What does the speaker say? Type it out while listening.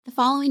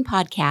following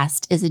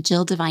podcast is a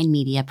Jill Devine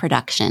Media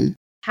production.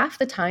 Half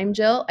the time,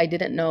 Jill, I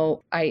didn't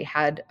know I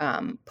had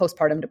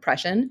postpartum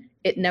depression.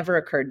 It never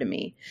occurred to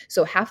me.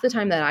 So half the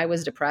time that I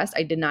was depressed,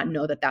 I did not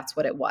know that that's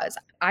what it was.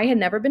 I had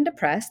never been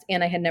depressed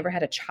and I had never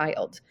had a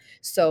child.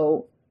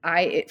 So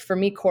for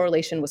me,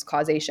 correlation was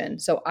causation.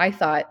 So I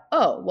thought,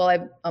 oh, well,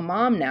 I'm a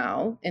mom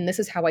now, and this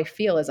is how I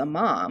feel as a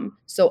mom.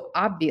 So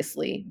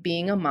obviously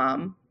being a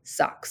mom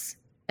sucks.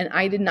 And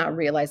I did not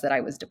realize that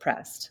I was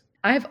depressed.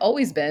 I've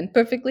always been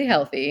perfectly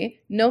healthy,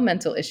 no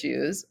mental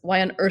issues.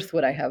 Why on earth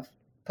would I have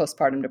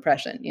postpartum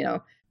depression, you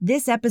know?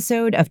 This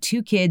episode of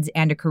Two Kids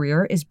and a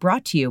Career is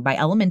brought to you by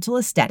Elemental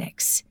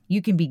Aesthetics.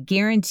 You can be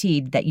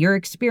guaranteed that your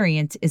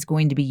experience is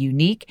going to be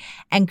unique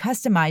and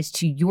customized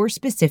to your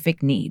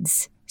specific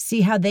needs.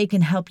 See how they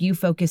can help you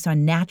focus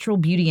on natural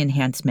beauty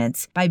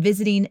enhancements by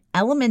visiting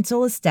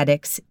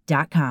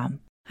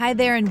elementalaesthetics.com. Hi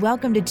there, and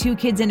welcome to Two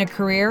Kids and a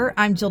Career.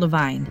 I'm Jill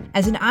Devine.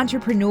 As an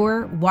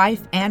entrepreneur,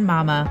 wife, and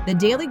mama, the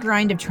daily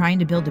grind of trying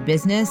to build a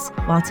business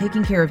while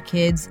taking care of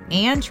kids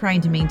and trying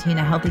to maintain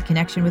a healthy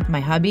connection with my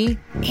hubby,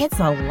 it's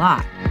a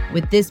lot.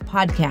 With this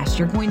podcast,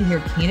 you're going to hear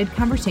candid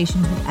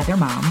conversations with other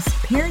moms,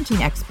 parenting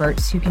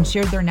experts who can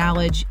share their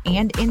knowledge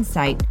and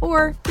insight,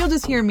 or you'll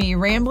just hear me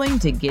rambling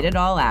to get it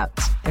all out.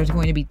 There's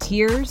going to be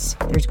tears,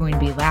 there's going to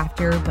be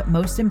laughter, but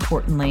most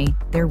importantly,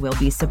 there will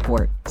be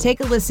support.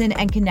 Take a listen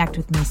and connect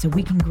with me so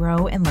we can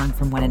grow and learn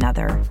from one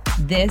another.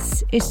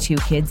 This is Two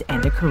Kids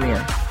and a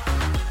Career.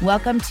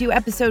 Welcome to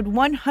episode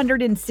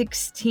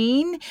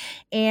 116,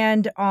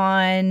 and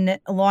on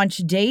launch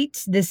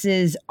date, this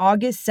is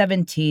August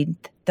 17th,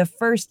 the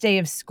first day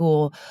of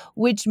school,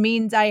 which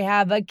means I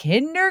have a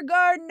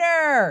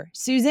kindergartner.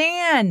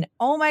 Suzanne,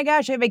 oh my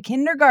gosh, I have a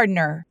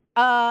kindergartner.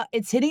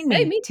 It's hitting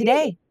me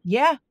today.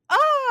 Yeah.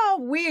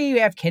 Oh, we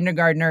have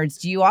kindergartners.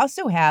 Do you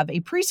also have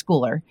a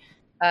preschooler?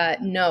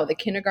 No, the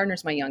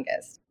kindergartner's my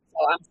youngest. So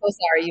I'm so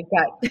sorry you've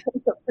got a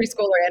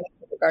preschooler and a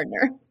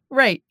kindergartner.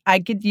 Right. I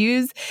could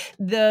use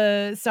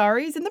the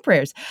sorries and the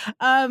prayers.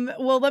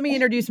 Well, let me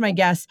introduce my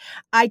guest.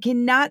 I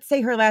cannot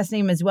say her last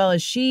name as well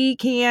as she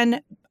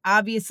can,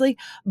 obviously,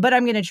 but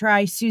I'm going to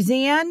try.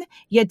 Suzanne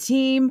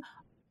Yatim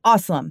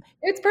Aslam.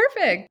 It's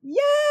perfect.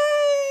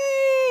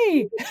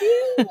 Yay!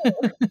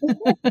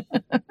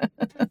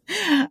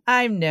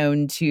 I'm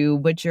known to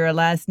butcher a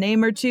last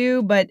name or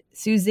two, but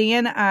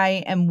Suzanne,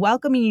 I am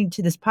welcoming you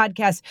to this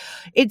podcast.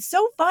 It's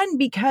so fun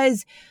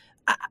because,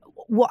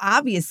 well,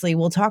 obviously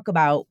we'll talk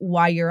about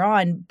why you're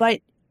on,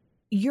 but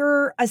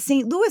you're a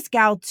St. Louis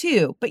gal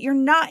too, but you're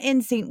not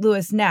in St.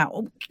 Louis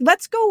now.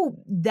 Let's go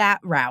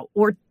that route,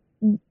 or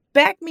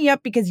back me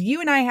up, because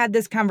you and I had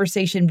this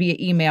conversation via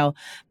email,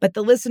 but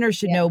the listeners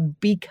should know,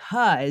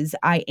 because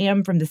I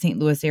am from the St.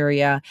 Louis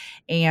area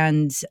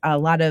and a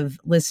lot of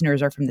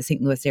listeners are from the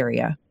St. Louis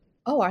area.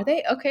 Oh, are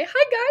they? Okay.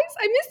 Hi, guys.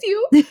 I miss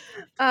you.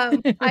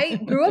 I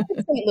grew up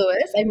in St.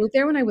 Louis. I moved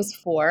there when I was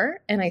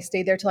 4, and I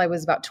stayed there till I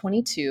was about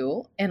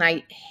 22, and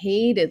I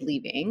hated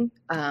leaving.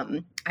 I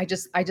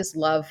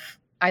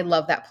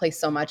love that place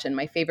so much, and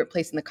my favorite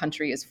place in the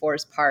country is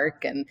Forest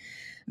Park, and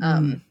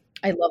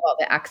I love all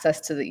the access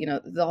to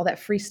all that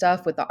free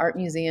stuff with the art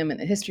museum and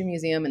the history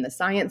museum and the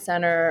science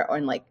center,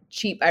 and like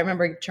cheap. I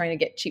remember trying to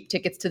get cheap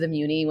tickets to the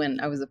Muni when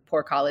I was a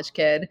poor college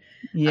kid.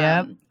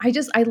 Yeah. I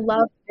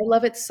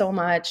love it so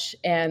much.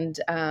 And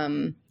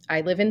I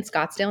live in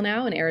Scottsdale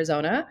now in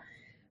Arizona,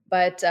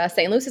 but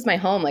St. Louis is my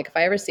home. Like if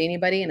I ever see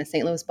anybody in a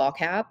St. Louis ball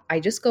cap, I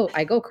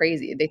go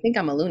crazy. They think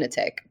I'm a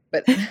lunatic,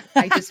 but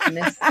I just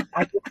miss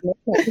my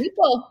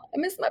people. I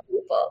miss my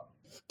people.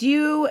 Do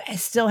you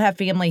still have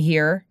family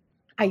here?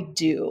 I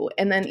do.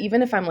 And then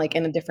even if I'm like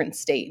in a different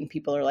state and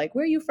people are like,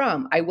 where are you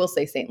from? I will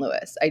say St.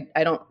 Louis.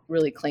 I don't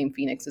really claim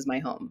Phoenix as my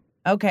home.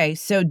 Okay.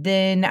 So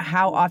then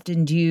how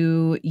often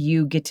do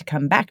you get to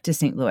come back to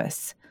St.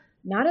 Louis?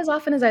 Not as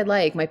often as I'd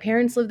like. My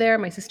parents live there.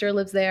 My sister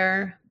lives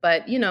there.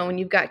 But, when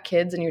you've got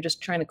kids and you're just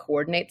trying to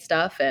coordinate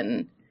stuff,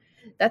 and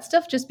that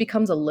stuff just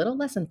becomes a little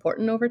less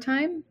important over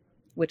time,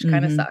 which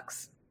kind of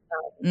sucks.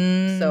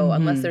 So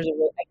unless there's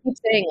I keep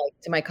saying like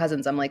to my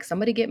cousins, I'm like,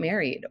 somebody get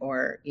married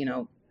or,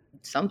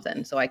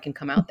 something so I can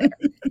come out there.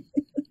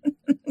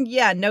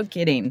 Yeah, no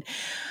kidding.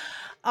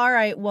 All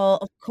right. Well,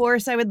 of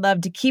course, I would love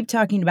to keep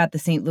talking about the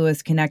St.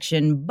 Louis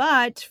connection,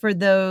 but for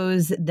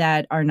those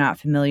that are not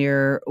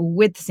familiar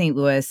with St.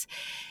 Louis,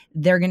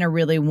 they're going to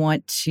really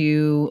want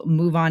to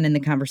move on in the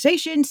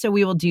conversation. So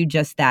we will do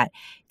just that.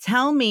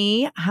 Tell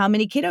me how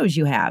many kiddos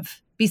you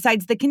have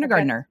besides the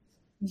kindergartner.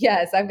 Okay.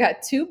 Yes, I've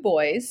got 2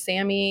 boys.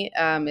 Sammy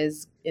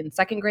is in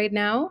 2nd grade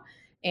now,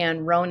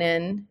 and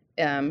Ronan,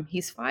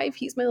 he's 5.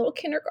 He's my little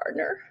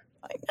kindergartner.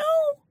 I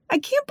know. I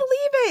can't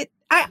believe it.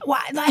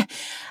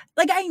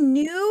 I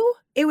knew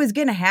it was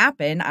going to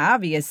happen,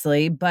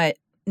 obviously, but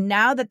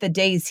now that the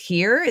day's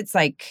here, it's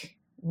like,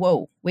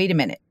 whoa, wait a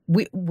minute.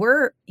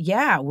 We're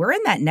in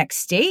that next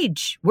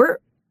stage. We're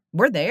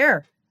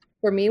there.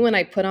 For me, when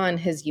I put on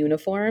his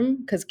uniform,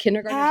 because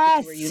kindergartners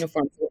get to wear Yes.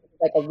 uniforms, so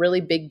it's like a really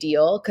big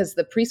deal because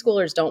the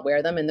preschoolers don't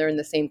wear them and they're in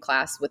the same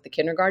class with the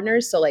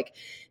kindergartners. So like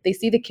they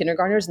see the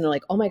kindergartners and they're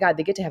like, oh my God,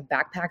 they get to have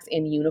backpacks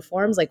and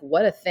uniforms. Like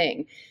what a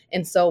thing.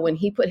 And so when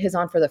he put his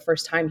on for the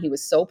first time, he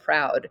was so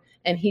proud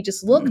and he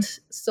just looked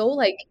so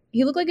like,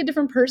 he looked like a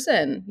different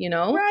person, you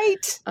know?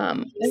 Right. I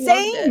loved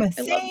Same, it.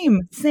 I loved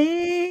it.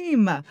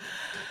 same.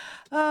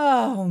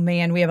 Oh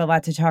man, we have a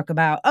lot to talk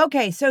about.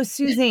 Okay, so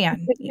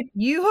Suzanne,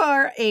 you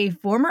are a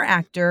former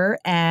actor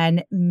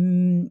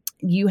and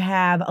you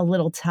have a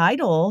little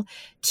title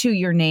to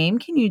your name.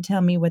 Can you tell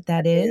me what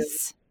that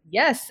is?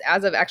 Yes,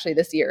 as of actually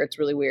this year, it's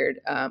really weird.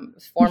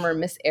 Former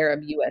Miss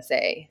Arab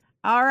USA.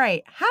 All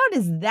right. How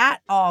does that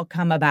all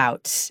come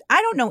about?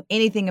 I don't know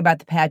anything about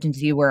the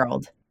pageantry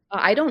world.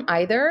 I don't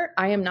either.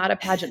 I am not a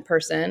pageant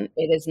person.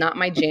 It is not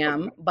my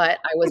jam, but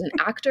I was an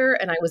actor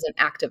and I was an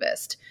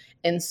activist.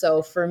 And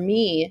so for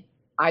me,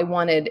 I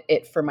wanted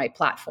it for my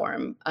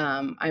platform.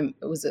 I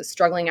was a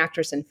struggling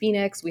actress in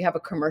Phoenix. We have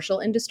a commercial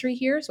industry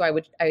here. So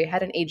I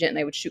had an agent and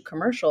I would shoot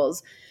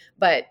commercials,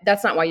 but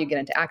that's not why you get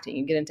into acting.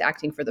 You get into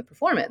acting for the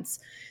performance.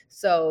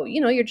 So,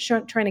 you're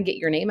just trying to get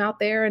your name out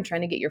there and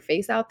trying to get your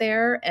face out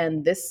there.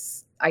 And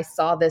I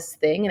saw this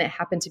thing and it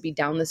happened to be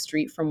down the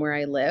street from where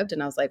I lived.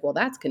 And I was like, well,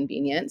 that's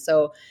convenient.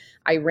 So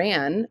I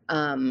ran,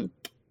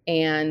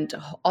 and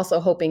also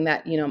hoping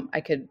that,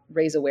 I could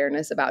raise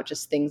awareness about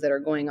just things that are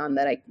going on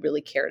that I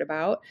really cared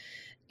about.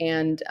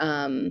 And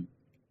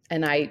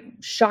I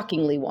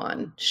shockingly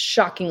won.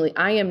 Shockingly.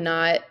 I am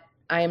not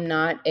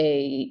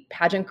a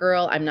pageant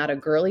girl. I'm not a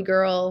girly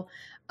girl.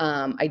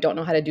 I don't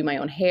know how to do my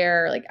own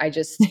hair. Like I'm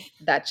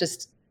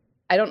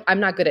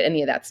not good at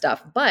any of that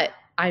stuff, but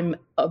I've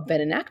been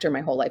an actor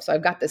my whole life. So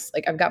I've got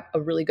a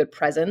really good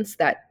presence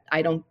that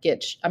I'm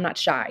not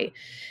shy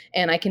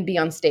and I can be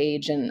on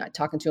stage and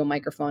talking to a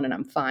microphone and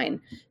I'm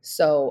fine.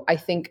 So I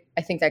think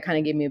that kind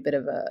of gave me a bit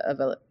of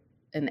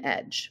an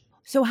edge.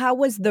 So how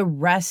was the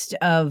rest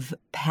of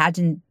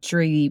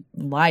pageantry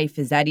life?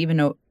 Is that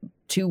even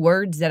two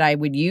words that I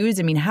would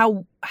use? I mean,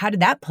 how did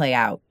that play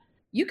out?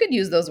 You could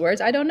use those words.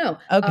 I don't know.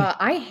 Okay.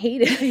 I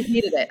hated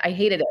it. I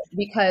hated it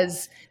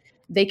because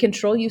they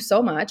control you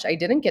so much. I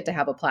didn't get to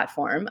have a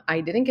platform. I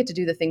didn't get to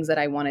do the things that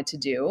I wanted to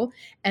do.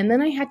 And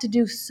then I had to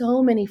do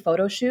so many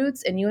photo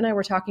shoots. And you and I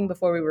were talking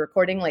before we were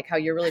recording, like how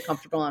you're really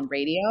comfortable on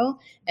radio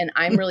and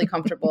I'm really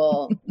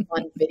comfortable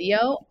on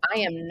video. I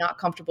am not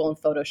comfortable in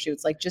photo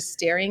shoots. Like just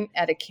staring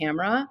at a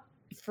camera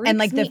freaks and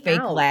like the me fake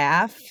out.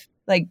 laugh,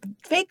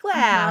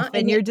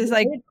 and you're just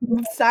like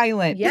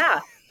silent. Yeah.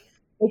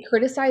 They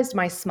criticized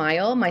my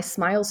smile. My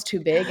smile's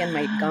too big and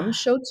my gums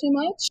show too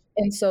much.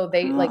 And so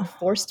they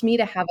forced me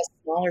to have a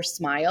smaller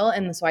smile.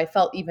 And so I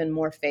felt even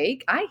more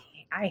fake. I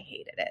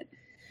hated it.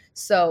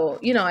 So,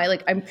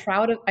 I'm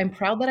proud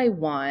that I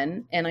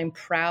won and I'm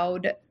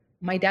proud.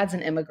 My dad's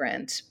an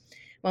immigrant.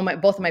 Well,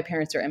 both of my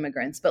parents are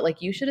immigrants,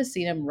 but you should have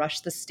seen him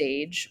rush the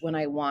stage when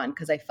I won.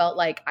 Cause I felt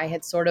like I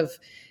had sort of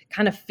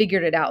kind of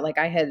figured it out. Like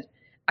I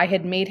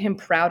had made him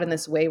proud in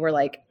this way where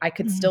I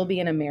could still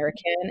be an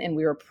American and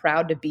we were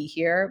proud to be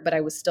here, but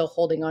I was still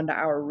holding on to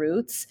our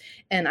roots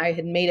and I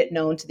had made it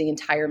known to the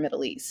entire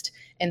Middle East.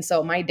 And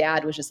so my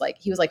dad was just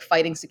he was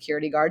fighting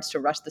security guards to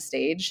rush the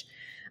stage.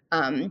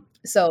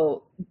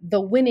 So the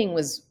winning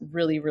was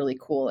really, really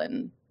cool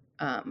and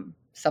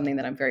something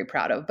that I'm very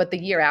proud of. But the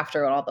year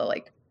after all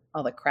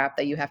the crap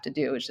that you have to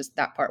do, it's just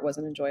that part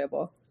wasn't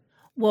enjoyable.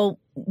 Well,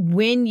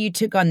 when you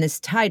took on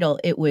this title,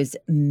 it was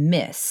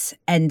Miss.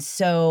 And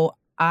so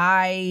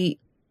I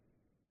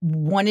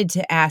wanted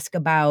to ask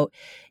about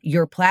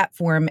your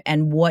platform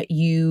and what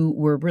you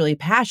were really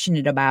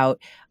passionate about.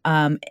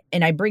 And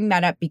I bring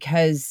that up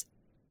because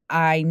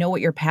I know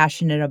what you're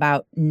passionate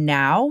about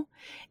now.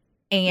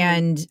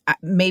 And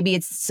maybe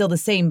it's still the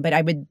same, but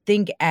I would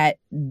think at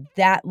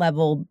that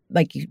level,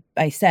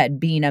 I said,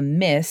 being a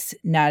Miss,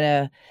 not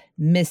a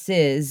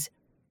Mrs.,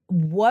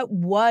 what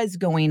was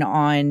going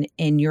on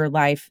in your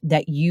life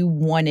that you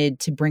wanted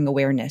to bring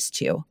awareness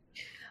to?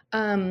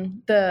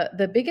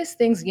 The biggest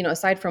things,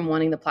 aside from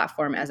wanting the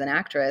platform as an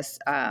actress,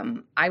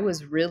 I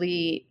was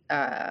really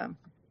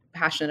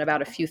passionate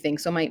about a few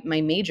things. So my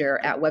major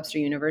at Webster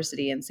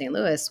University in St.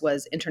 Louis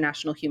was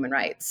international human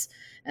rights.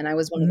 And I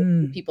was one of the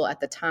few people at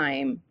the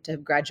time to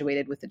have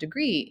graduated with a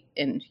degree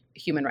in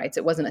human rights.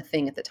 It wasn't a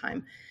thing at the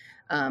time.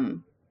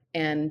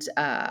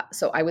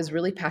 So I was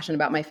really passionate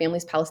about. My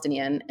family's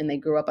Palestinian and they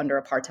grew up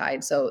under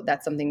apartheid. So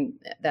that's something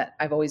that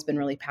I've always been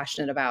really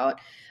passionate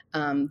about.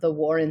 The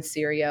war in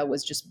Syria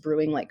was just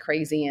brewing like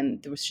crazy.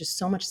 And there was just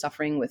so much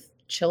suffering with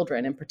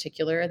children in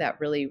particular that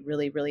really,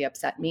 really, really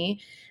upset me.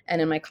 And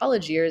in my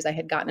college years, I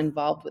had gotten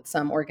involved with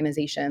some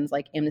organizations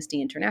like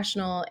Amnesty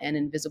International and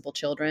Invisible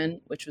Children,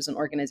 which was an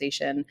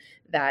organization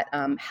that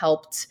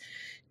helped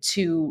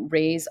to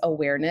raise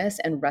awareness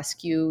and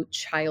rescue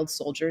child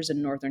soldiers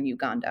in northern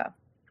Uganda.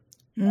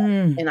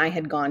 And I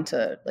had gone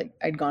to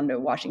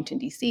Washington,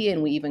 D.C.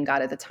 and we even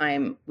got, at the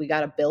time, we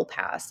got a bill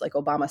passed,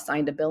 Obama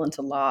signed a bill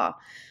into law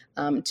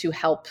to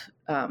help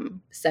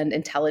send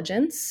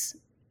intelligence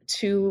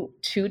to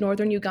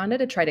northern Uganda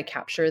to try to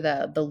capture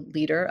the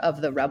leader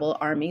of the rebel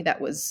army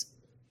that was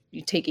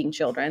taking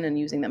children and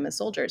using them as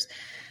soldiers.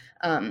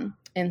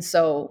 And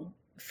so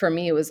for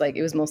me, it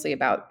was mostly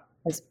about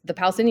the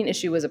Palestinian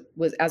issue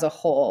was as a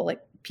whole,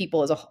 like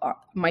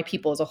my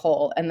people as a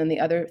whole. And then the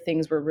other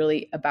things were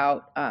really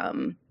about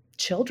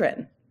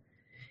children.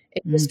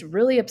 It just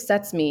really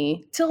upsets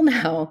me till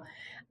now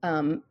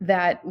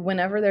that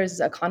whenever there's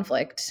a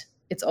conflict,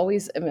 it's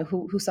always, I mean,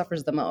 who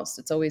suffers the most?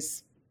 It's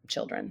always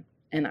children.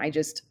 And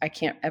I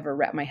can't ever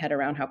wrap my head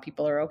around how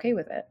people are okay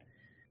with it.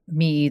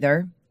 Me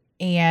either.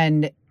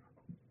 And,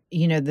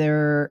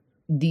 they're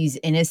these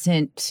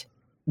innocent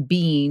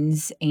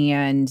beings.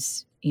 And,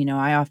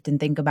 I often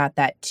think about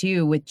that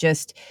too, with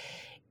just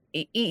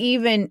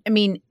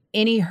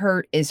any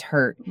hurt is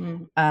hurt.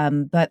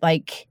 But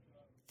like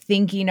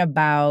thinking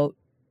about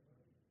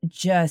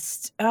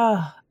just,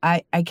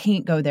 I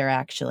can't go there.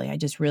 Actually, I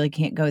just really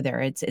can't go there.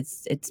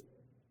 It's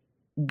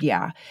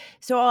yeah.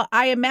 So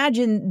I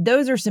imagine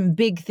those are some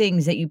big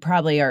things that you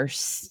probably are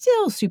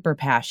still super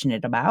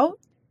passionate about.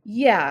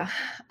 Yeah.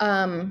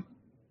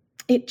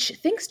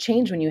 Things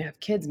change when you have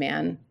kids,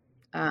 man.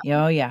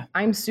 Oh yeah.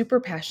 I'm super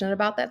passionate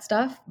about that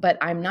stuff, but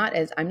I'm not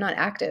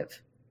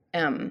active.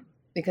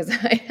 Because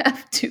I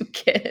have 2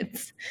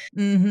 kids.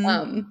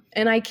 And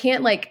I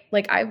can't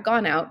like I've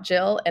gone out,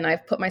 Jill, and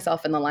I've put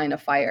myself in the line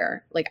of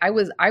fire. Like I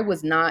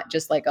was not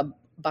just like a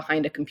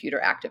behind a computer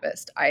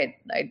activist. I've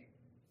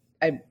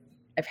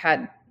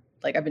had,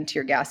 like, I've been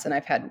tear gassed and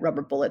I've had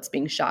rubber bullets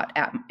being shot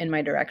in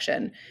my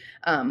direction.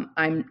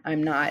 I'm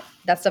not,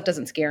 that stuff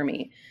doesn't scare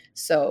me.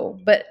 So,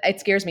 but it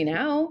scares me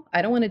now.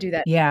 I don't want to do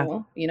that. Yeah.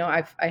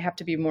 I have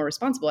to be more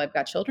responsible. I've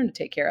got children to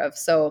take care of.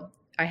 So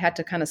I had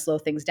to kind of slow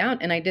things down,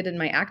 and I did in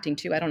my acting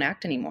too. I don't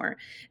act anymore.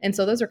 And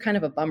so those are kind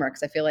of a bummer,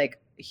 because I feel like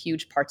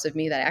huge parts of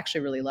me that I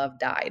actually really love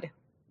died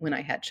when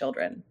I had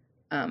children.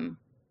 And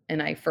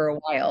for a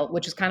while,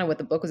 which is kind of what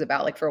the book was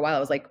about. Like for a while, I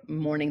was like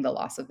mourning the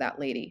loss of that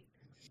lady.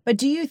 But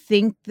do you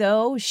think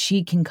though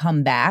she can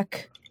come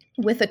back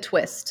with a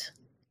twist?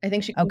 I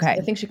think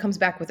she comes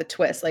back with a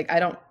twist. Like I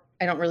don't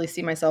really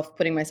see myself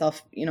putting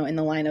myself, in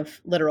the line of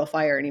literal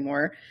fire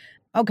anymore.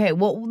 Okay,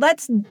 well,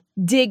 let's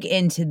dig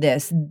into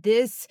this.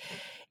 This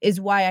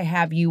is why I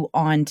have you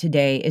on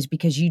today, is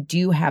because you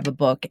do have a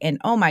book. And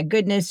oh my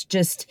goodness,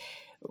 just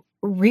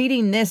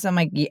reading this, I'm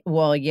like,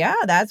 well, yeah,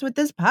 that's what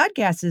this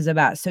podcast is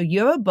about. So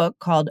you have a book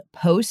called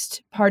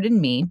Postpartum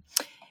Me,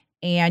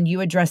 and you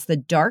address the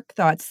dark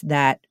thoughts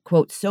that,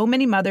 quote, so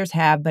many mothers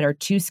have but are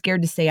too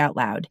scared to say out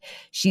loud.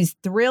 She's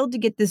thrilled to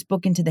get this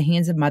book into the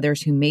hands of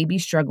mothers who may be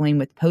struggling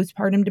with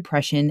postpartum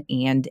depression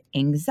and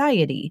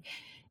anxiety.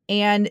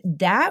 And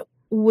that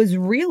was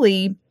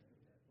really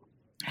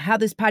how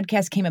this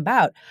podcast came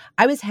about.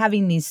 I was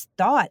having these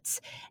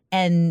thoughts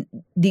and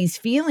these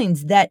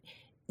feelings that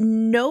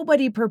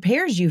nobody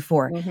prepares you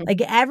for. Mm-hmm.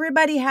 Like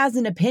everybody has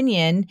an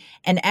opinion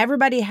and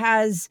everybody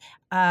has,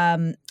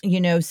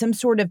 some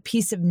sort of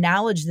piece of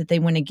knowledge that they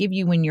want to give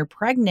you when you're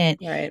pregnant.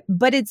 Right.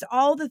 But it's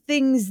all the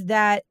things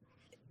that,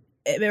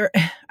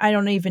 I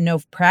don't even know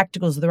if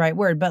practical is the right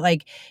word, but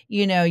like,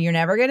 you're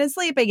never going to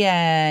sleep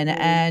again,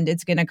 and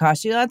it's going to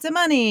cost you lots of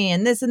money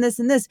and this and this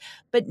and this.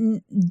 But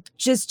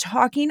just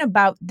talking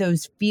about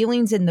those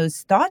feelings and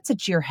those thoughts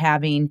that you're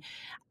having,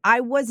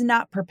 I was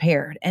not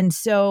prepared. And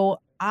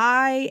so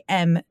I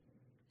am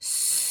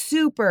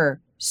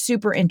super,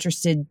 super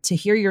interested to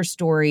hear your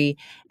story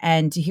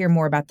and to hear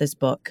more about this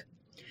book.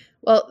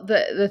 Well,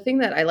 the thing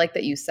that I like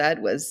that you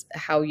said was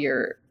how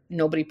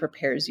nobody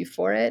prepares you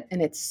for it.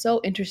 And it's so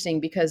interesting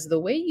because the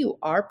way you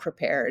are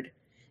prepared,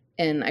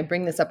 and I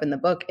bring this up in the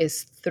book,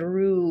 is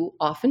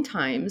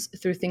oftentimes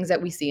through things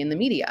that we see in the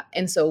media.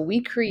 And so we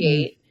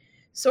create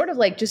sort of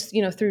like just,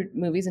 through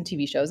movies and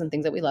TV shows and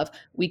things that we love,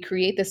 we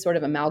create this sort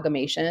of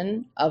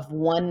amalgamation of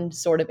one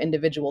sort of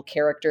individual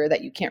character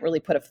that you can't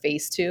really put a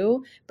face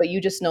to, but you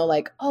just know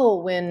like,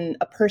 oh, when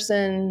a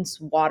person's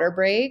water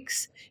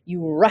breaks,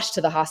 you rush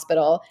to the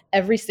hospital.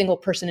 Every single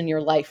person in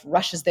your life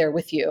rushes there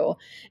with you.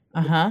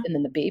 And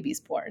then the baby's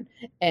born.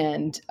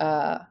 And,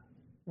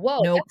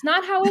 whoa, nope. That's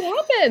not how it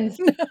happens.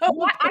 No.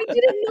 I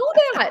didn't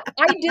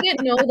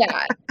know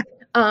that.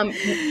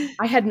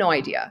 I had no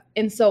idea.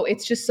 And so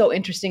it's just so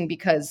interesting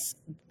because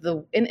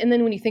and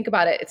then when you think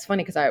about it, it's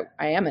funny because I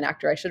am an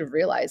actor. I should have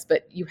realized,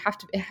 but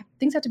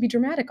things have to be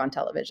dramatic on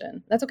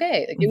television. That's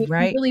okay. Like, it would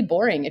be really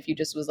boring if you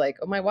just was like,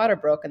 oh, my water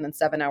broke. And then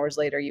 7 hours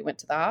later you went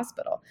to the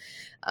hospital.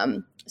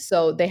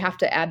 So they have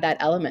to add that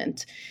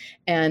element.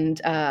 And,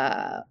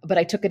 but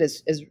I took it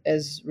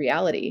as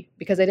reality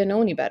because I didn't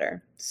know any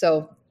better.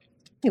 So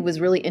it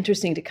was really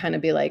interesting to kind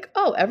of be like,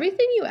 oh,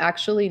 everything you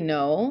actually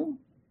know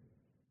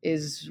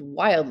is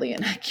wildly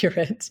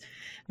inaccurate.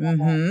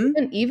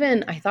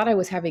 Even I thought I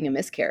was having a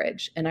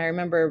miscarriage. And I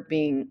remember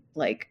being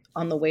like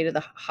on the way to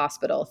the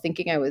hospital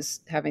thinking I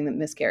was having the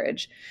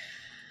miscarriage.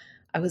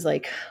 I was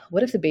like,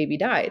 what if the baby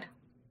died?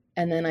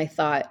 And then I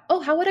thought,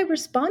 oh, how would I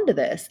respond to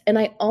this? And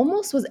I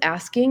almost was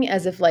asking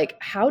as if like,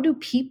 how do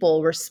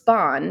people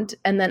respond?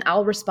 And then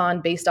I'll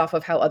respond based off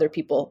of how other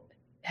people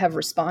have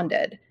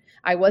responded.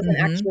 I wasn't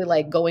Mm-hmm. actually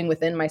like going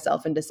within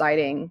myself and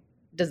deciding,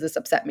 does this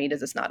upset me? Does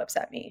this not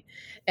upset me?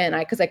 And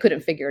because I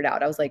couldn't figure it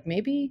out, I was like,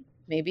 maybe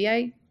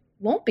I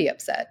won't be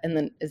upset. And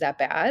then is that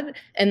bad?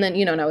 And then,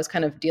 and I was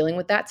kind of dealing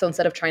with that. So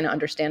instead of trying to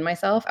understand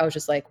myself, I was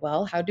just like,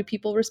 well, how do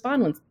people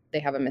respond when they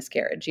have a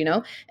miscarriage,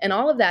 And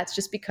all of that's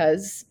just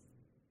because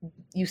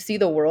you see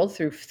the world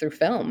through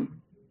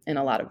film in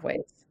a lot of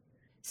ways.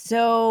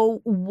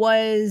 So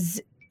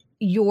was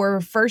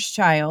your first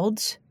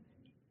child,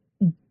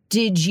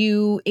 did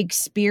you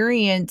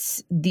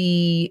experience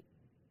the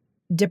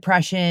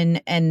depression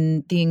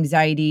and the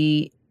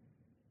anxiety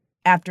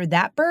after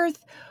that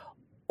birth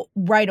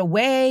right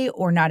away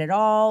or not at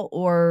all?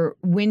 Or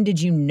when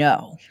did you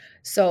know?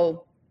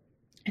 So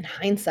in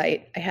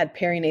hindsight, I had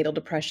perinatal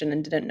depression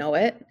and didn't know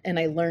it. And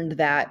I learned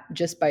that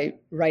just by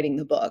writing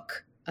the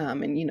book.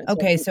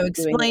 Okay, so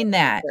doing explain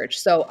that. research.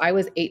 So I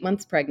was 8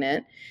 months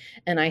pregnant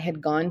and I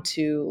had gone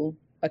to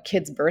a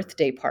kid's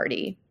birthday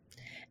party.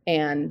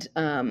 And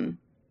I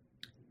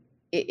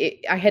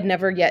had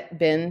never yet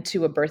been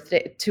to a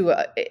birthday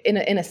in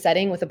a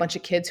setting with a bunch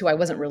of kids who I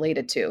wasn't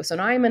related to. So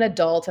now I'm an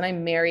adult and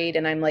I'm married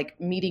and I'm like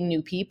meeting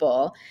new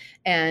people.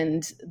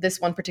 And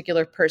this one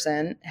particular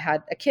person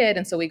had a kid.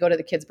 And so we go to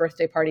the kid's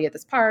birthday party at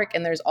this park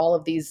and there's all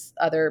of these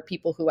other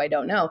people who I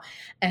don't know.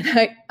 And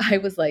I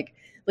was like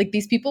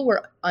these people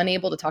were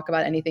unable to talk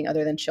about anything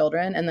other than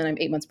children. And then I'm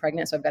 8 months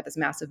pregnant. So I've got this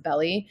massive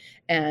belly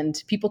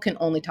and people can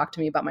only talk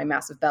to me about my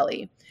massive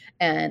belly.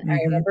 And I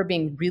remember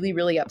being really,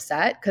 really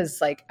upset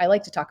because like, I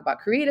like to talk about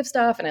creative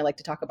stuff and I like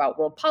to talk about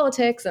world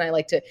politics. And I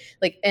like to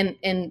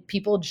and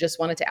people just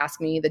wanted to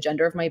ask me the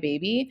gender of my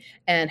baby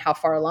and how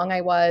far along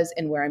I was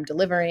and where I'm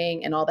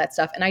delivering and all that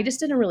stuff. And I just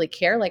didn't really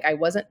care. Like I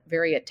wasn't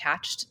very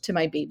attached to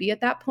my baby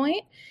at that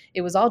point.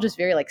 It was all just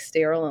very like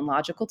sterile and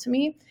logical to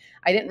me.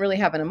 I didn't really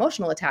have an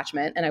emotional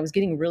attachment and I was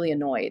getting really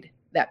annoyed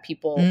that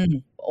people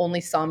only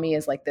saw me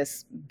as like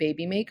this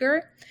baby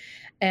maker.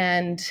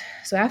 And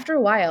so after a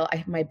while,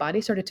 my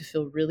body started to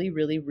feel really,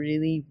 really,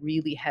 really,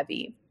 really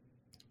heavy.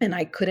 And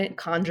I couldn't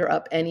conjure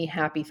up any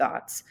happy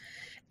thoughts.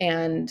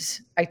 And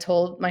I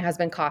told my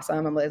husband,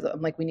 Qasim,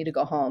 I'm like, we need to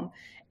go home.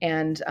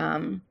 And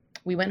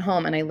we went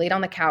home and I laid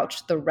on the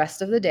couch the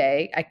rest of the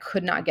day. I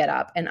could not get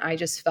up. And I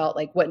just felt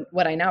like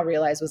what I now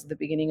realize was the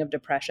beginning of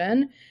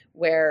depression,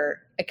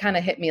 where it kind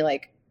of hit me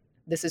like,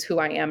 this is who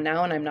I am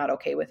now and I'm not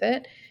okay with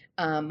it.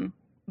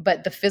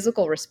 But the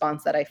physical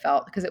response that I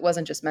felt, because it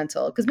wasn't just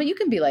mental, because you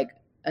can be like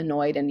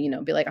annoyed and,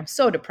 be like, I'm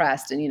so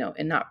depressed and,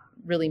 and not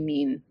really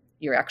mean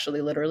you're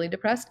actually literally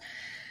depressed.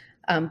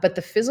 But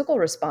the physical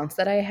response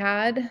that I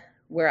had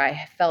where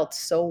I felt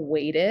so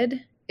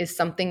weighted is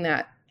something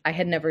that I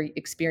had never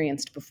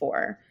experienced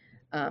before.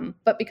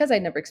 But because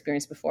I'd never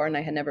experienced before and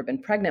I had never been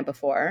pregnant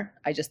before,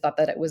 I just thought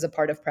that it was a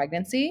part of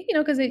pregnancy,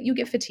 because you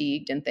get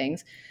fatigued and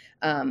things.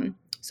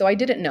 So I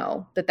didn't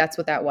know that that's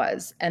what that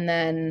was. And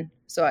then,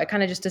 so I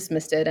kind of just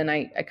dismissed it and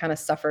I kind of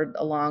suffered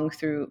along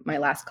through my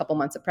last couple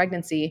months of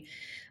pregnancy.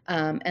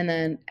 And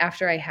then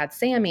after I had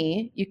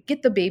Sammy, you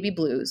get the baby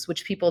blues,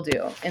 which people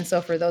do. And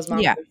so for those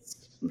moms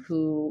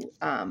who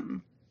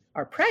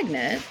are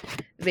pregnant,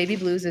 the baby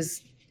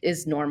blues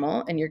is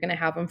normal and you're going to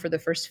have them for the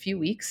first few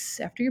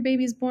weeks after your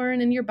baby's born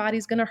and your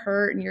body's going to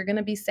hurt and you're going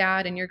to be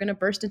sad and you're going to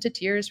burst into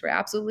tears for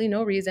absolutely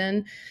no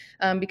reason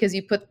because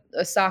you put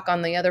a sock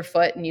on the other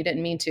foot and you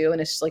didn't mean to and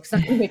it's just like it's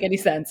not going to make any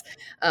sense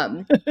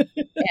and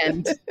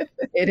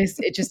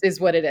it just is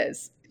what it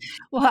is.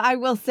 Well, I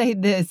will say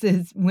this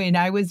is when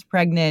I was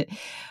pregnant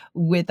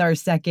with our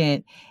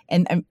second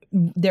and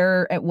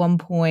there at one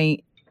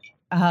point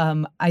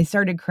I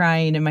started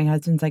crying and my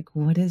husband's like,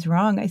 what is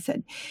wrong? I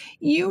said,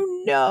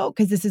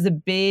 because this is a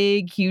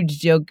big, huge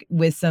joke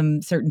with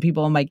some certain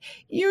people. I'm like,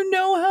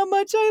 how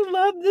much I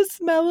love the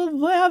smell of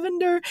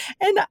lavender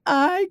and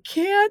I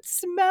can't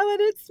smell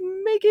it. It's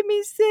making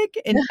me sick.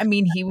 And I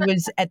mean, he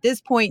was at this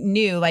point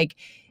knew like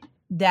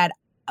that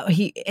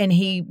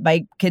he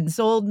like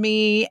consoled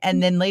me.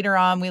 And then later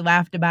on we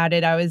laughed about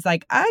it. I was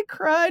like, I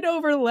cried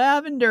over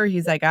lavender.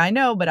 He's like, I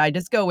know, but I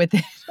just go with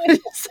it.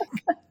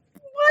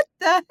 What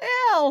the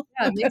hell?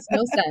 Yeah, it makes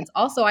no sense.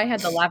 Also, I had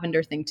the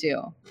lavender thing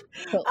too.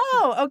 So,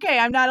 okay.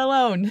 I'm not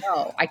alone.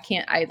 No, I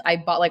can't. I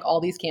bought like all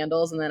these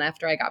candles and then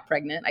after I got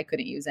pregnant, I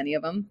couldn't use any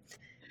of them.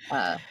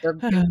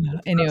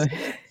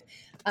 Anyway.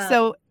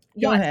 So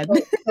go ahead.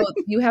 So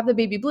you have the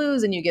baby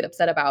blues and you get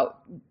upset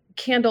about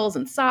candles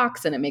and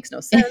socks and it makes no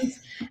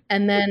sense.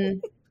 And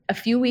then a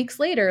few weeks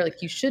later,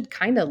 like you should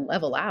kind of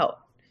level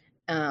out.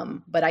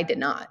 But I did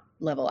not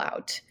level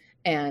out.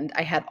 And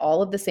I had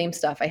all of the same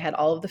stuff. I had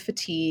all of the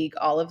fatigue,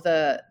 all of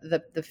the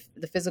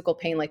physical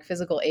pain, like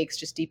physical aches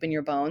just deep in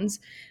your bones.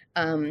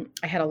 I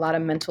had a lot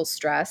of mental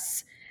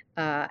stress.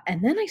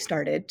 And then I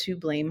started to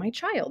blame my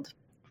child.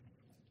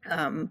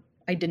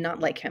 I did not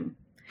like him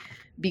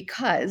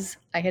because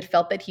I had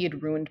felt that he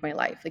had ruined my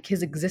life. Like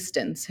his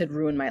existence had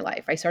ruined my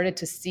life. I started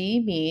to see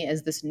me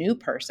as this new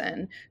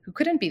person who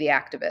couldn't be the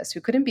activist,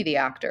 who couldn't be the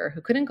actor,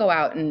 who couldn't go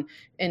out and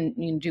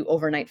do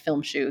overnight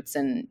film shoots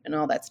and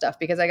all that stuff,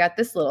 because I got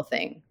this little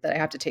thing that I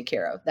have to take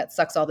care of that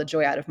sucks all the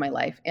joy out of my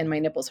life, and my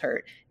nipples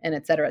hurt, and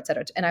et cetera, et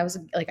cetera. And I was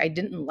like, I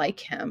didn't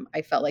like him.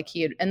 I felt like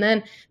he had, and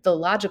then the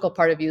logical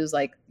part of you is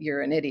like,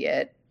 you're an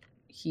idiot.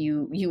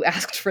 You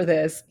asked for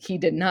this. He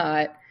did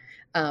not.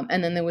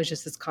 And then there was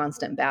just this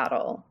constant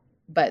battle.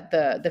 But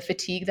the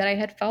fatigue that I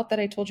had felt that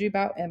I told you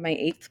about in my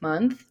 8th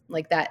month,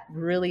 like that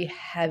really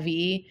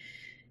heavy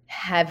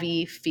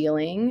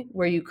feeling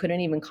where you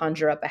couldn't even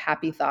conjure up a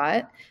happy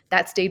thought,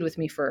 that stayed with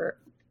me for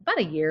about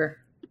a year.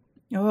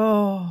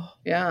 Oh,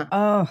 Yeah.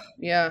 oh,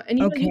 Yeah.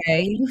 And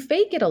okay. you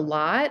fake it a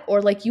lot,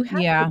 or like you have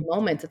Yeah. good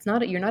moments.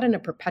 You're not in a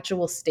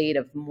perpetual state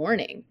of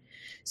mourning.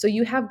 So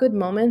you have good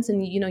moments,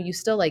 and you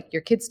still, like,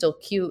 your kid's still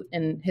cute,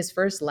 and his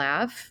first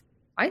laugh,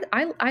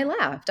 I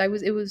laughed. It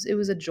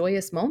was a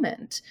joyous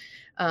moment.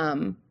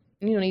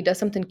 He does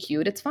something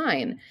cute, it's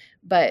fine.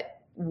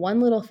 But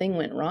one little thing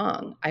went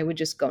wrong, I would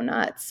just go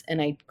nuts,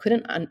 and I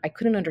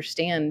couldn't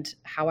understand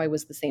how I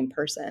was the same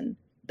person,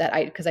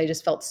 because I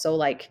just felt so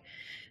like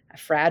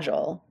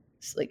fragile,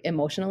 like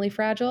emotionally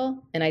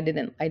fragile, and I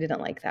didn't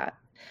like that.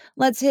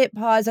 Let's hit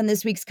pause on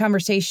this week's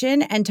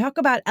conversation and talk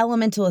about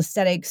Elemental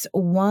Aesthetics,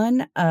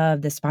 one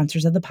of the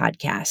sponsors of the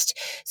podcast.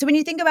 So when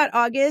you think about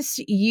August,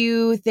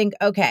 you think,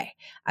 okay,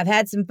 I've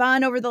had some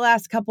fun over the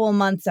last couple of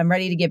months. I'm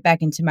ready to get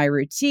back into my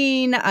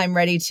routine. I'm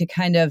ready to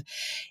kind of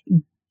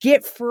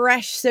get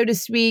fresh, so to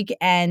speak,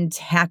 and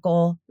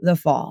tackle the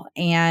fall.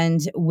 And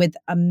with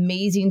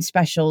amazing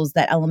specials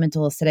that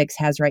Elemental Aesthetics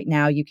has right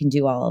now, you can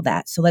do all of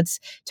that. So let's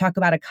talk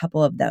about a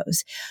couple of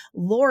those.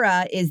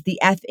 Laura is the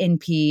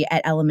FNP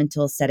at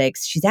Elemental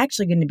Aesthetics. She's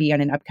actually going to be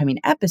on an upcoming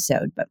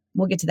episode, but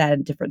we'll get to that at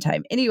a different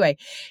time. Anyway,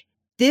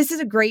 this is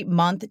a great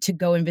month to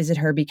go and visit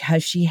her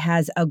because she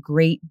has a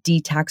great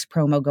detox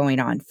promo going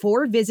on.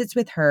 4 visits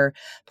with her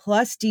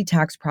plus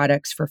detox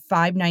products for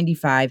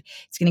 $5.95.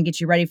 It's going to get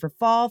you ready for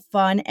fall,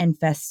 fun, and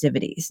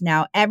festivities.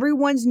 Now,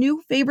 everyone's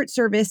new favorite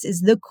service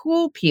is the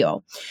Cool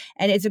Peel,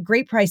 and it's a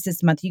great price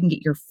this month. You can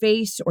get your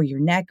face or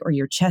your neck or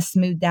your chest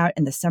smoothed out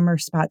and the summer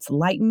spots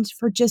lightened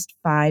for just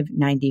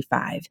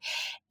 $5.95.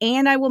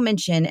 And I will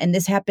mention, and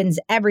this happens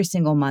every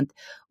single month,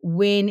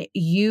 when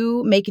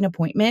you make an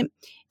appointment,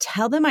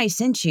 tell them I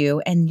sent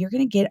you, and you're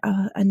going to get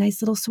a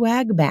nice little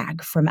swag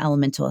bag from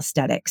Elemental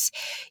Aesthetics.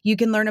 You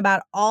can learn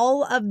about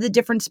all of the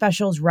different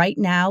specials right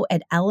now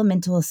at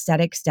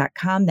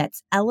elementalaesthetics.com.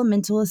 That's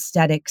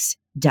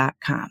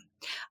elementalaesthetics.com.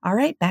 All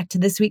right, back to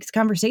this week's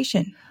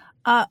conversation.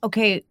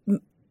 Okay,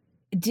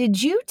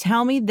 did you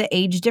tell me the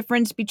age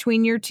difference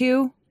between your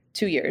two?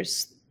 2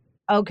 years.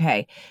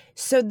 Okay,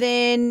 so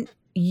then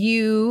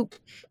you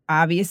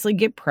obviously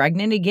get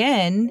pregnant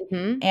again.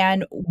 Mm-hmm.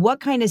 And what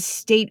kind of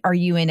state are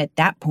you in at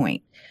that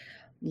point?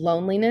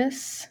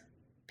 Loneliness,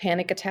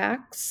 panic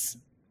attacks,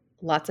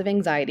 lots of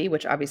anxiety,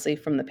 which obviously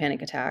from the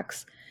panic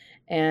attacks,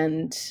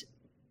 and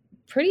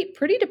pretty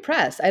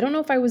depressed. I don't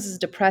know if I was as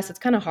depressed. It's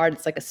kind of hard.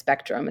 It's like a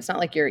spectrum. It's not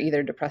like you're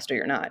either depressed or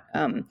you're not.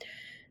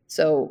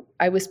 So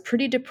I was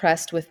pretty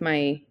depressed with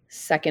my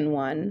second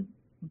one,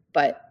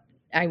 but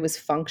I was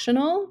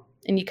functional.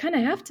 And you kind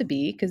of have to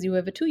be because you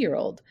have a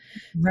 2-year-old.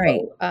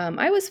 Right. So,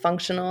 I was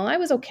functional. I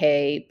was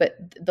okay. But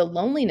the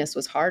loneliness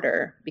was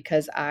harder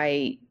because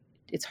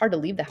it's hard to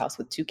leave the house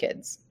with 2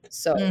 kids.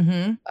 So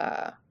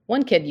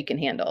one kid you can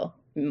handle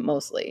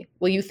mostly.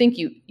 Well, you think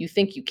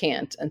you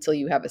can't until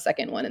you have a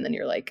second one. And then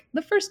you're like,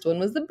 the first one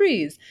was the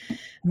breeze.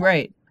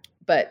 Right.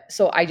 But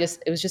so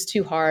it was just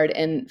too hard.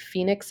 And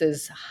Phoenix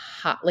is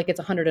hot. Like it's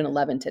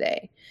 111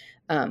 today.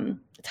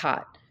 It's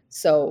hot.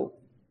 So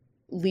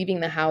leaving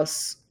the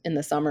house in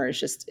the summer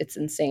it's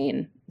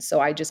insane. So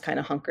I just kind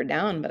of hunkered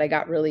down, but I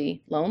got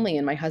really lonely.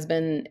 And my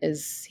husband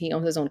he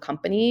owns his own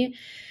company,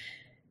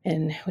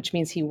 and which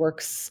means he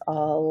works a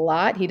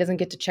lot. He doesn't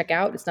get to check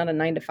out. It's not a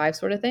 9 to 5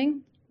 sort of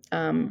thing.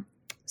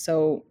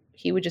 So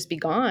he would just be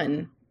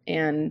gone,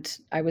 and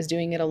I was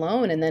doing it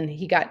alone. And then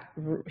he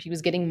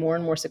was getting more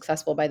and more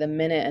successful by the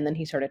minute. And then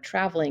he started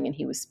traveling, and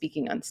he was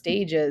speaking on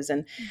stages,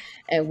 and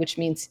which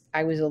means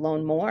I was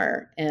alone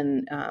more.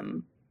 And,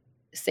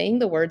 saying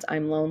the words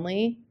 "I'm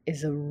lonely"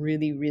 is a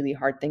really, really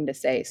hard thing to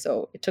say.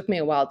 So it took me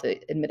a while to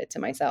admit it to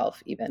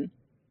myself even.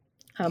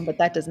 But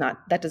that does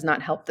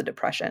not help the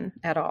depression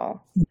at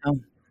all.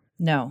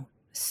 No.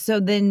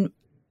 So then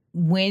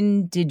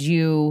when did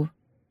you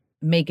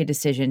make a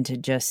decision to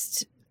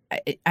just,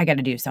 I got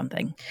to do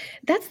something,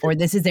 or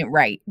this isn't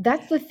right?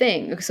 That's the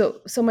thing. So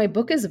my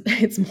book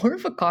it's more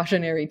of a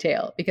cautionary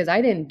tale because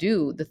I didn't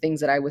do the things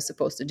that I was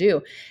supposed to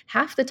do.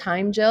 Half the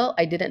time, Jill,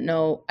 I didn't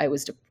know I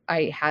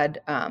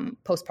had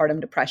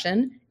postpartum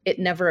depression. It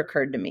never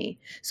occurred to me.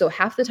 So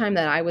half the time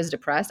that I was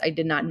depressed, I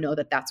did not know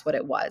that that's what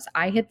it was.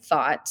 I had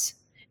thought,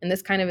 and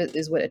this kind of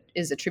is what it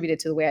is attributed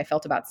to the way I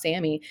felt about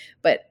Sammy,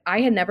 but I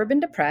had never been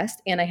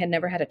depressed and I had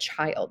never had a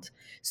child.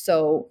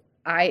 So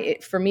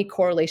for me,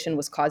 correlation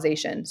was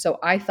causation. So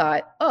I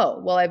thought, oh,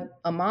 well, I'm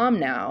a mom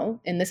now,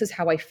 and this is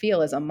how I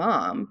feel as a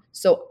mom.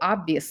 So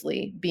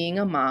obviously being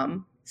a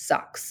mom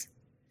sucks.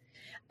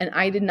 And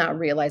I did not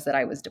realize that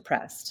I was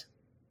depressed.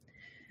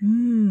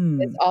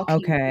 This all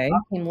Okay.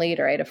 came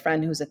later. I had a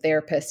friend who was a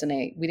therapist, and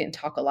we didn't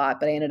talk a lot,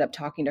 but I ended up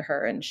talking to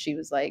her, and she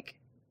was like,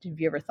 have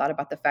you ever thought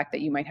about the fact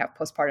that you might have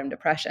postpartum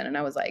depression? And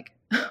I was like,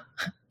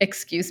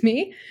 excuse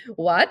me,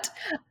 what?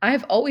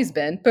 I've always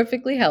been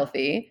perfectly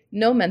healthy,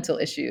 no mental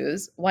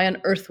issues. Why on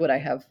earth would I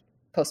have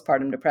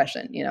postpartum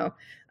depression?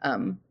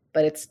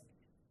 But it's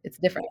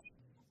different.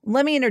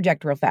 Let me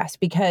interject real fast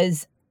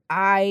because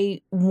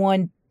I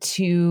want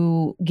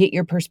to get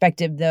your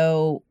perspective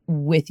though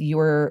with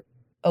your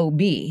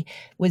OB.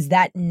 Was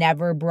that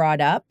never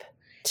brought up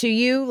to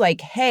you?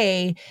 Like,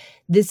 hey,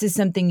 this is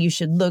something you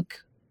should look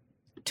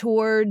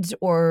towards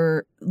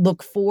or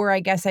look for,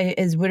 I guess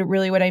is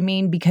really what I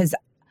mean, because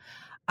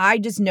I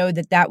just know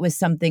that was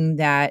something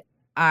that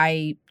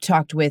I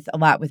talked with a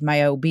lot with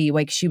my OB.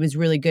 Like she was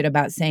really good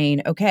about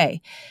saying,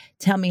 okay,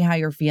 tell me how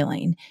you're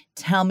feeling.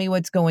 Tell me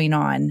what's going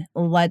on.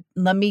 Let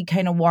me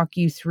kind of walk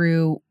you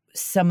through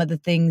some of the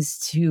things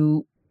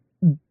to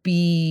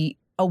be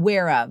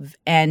aware of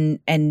and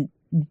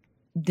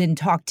then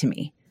talk to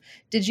me.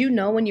 Did you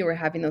know when you were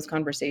having those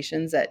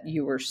conversations that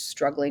you were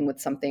struggling with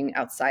something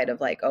outside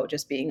of like, oh,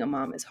 just being a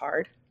mom is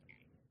hard?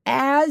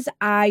 As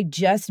I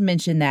just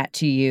mentioned that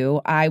to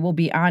you, I will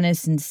be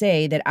honest and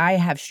say that I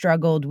have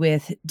struggled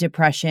with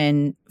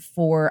depression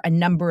for a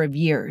number of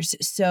years.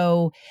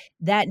 So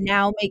that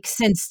now makes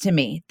sense to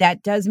me.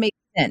 That does make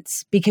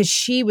sense because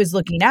she was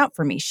looking out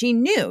for me. She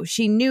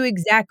knew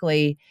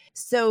exactly.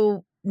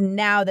 So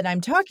now that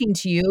I'm talking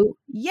to you,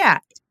 yeah,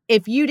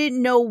 if you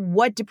didn't know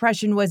what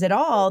depression was at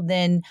all,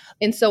 then.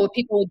 And so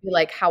people would be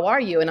like, how are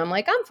you? And I'm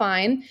like, I'm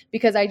fine,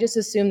 because I just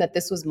assumed that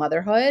this was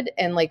motherhood.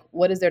 And like,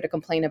 what is there to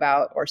complain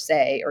about or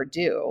say or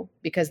do?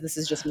 Because this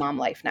is just mom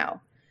life now.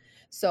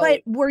 So,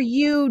 but were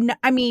you,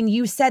 I mean,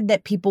 you said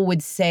that people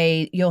would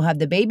say you'll have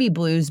the baby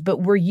blues,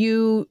 but were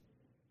you,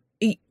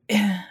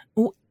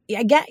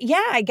 I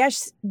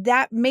guess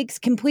that makes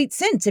complete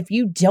sense. If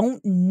you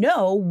don't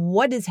know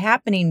what is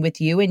happening with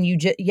you and you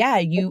just,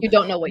 you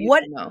don't know what you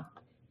don't know.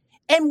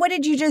 And what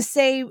did you just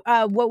say?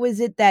 What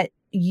was it that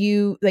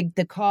you like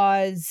the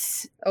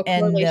cause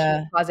and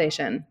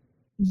causation?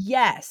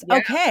 Yes. Yeah.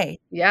 Okay.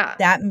 Yeah.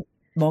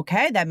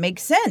 That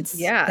makes sense.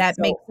 Yeah. That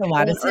makes a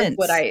lot of sense.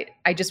 But I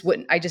just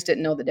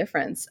didn't know the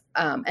difference.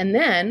 And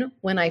then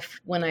when I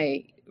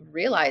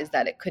realized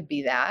that it could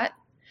be that,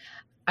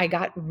 I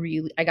got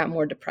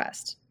more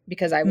depressed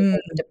because I was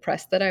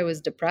depressed that I was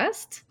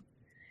depressed.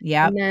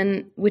 Yeah. And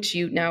then,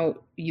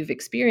 you've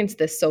experienced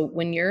this. So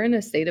when you're in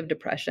a state of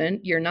depression,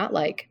 you're not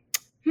like,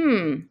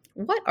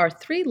 what are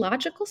 3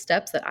 logical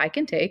steps that I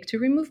can take to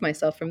remove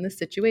myself from this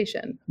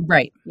situation?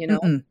 Right.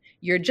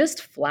 You're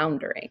just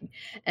floundering.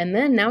 And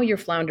then now you're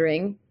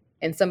floundering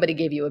and somebody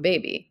gave you a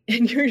baby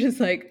and you're just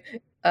like,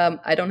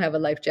 I don't have a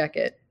life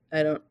jacket.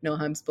 I don't know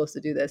how I'm supposed to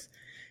do this.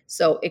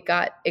 So it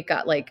got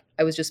like,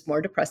 I was just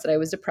more depressed that I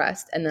was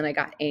depressed. And then I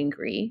got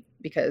angry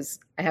because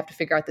I have to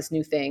figure out this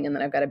new thing. And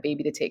then I've got a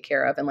baby to take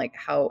care of. And like,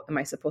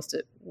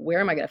 where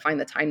am I going to find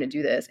the time to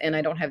do this? And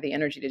I don't have the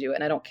energy to do it.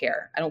 And I don't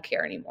care. I don't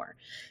care anymore.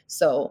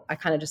 So I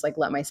kind of just like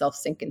let myself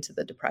sink into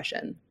the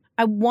depression.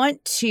 I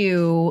want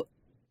to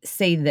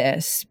say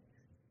this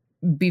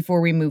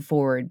before we move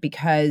forward,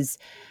 because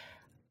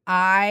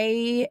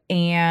I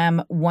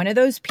am one of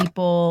those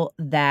people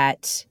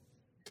that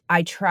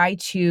I try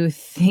to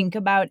think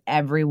about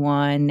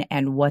everyone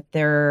and what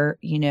they're,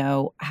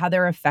 how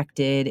they're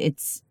affected.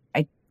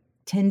 I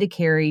tend to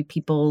carry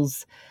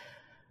people's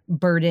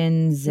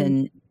burdens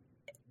and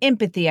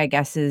empathy, I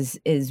guess,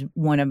 is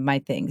one of my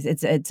things.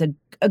 It's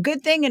a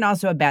good thing and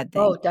also a bad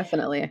thing. Oh,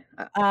 definitely.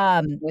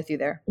 I'm with you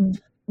there.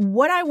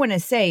 What I want to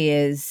say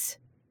is,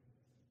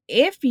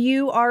 if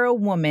you are a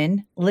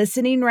woman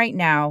listening right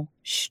now,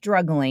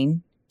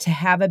 struggling to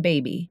have a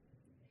baby,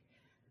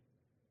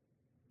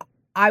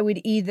 I would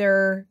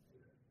either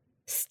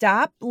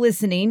stop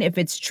listening if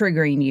it's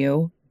triggering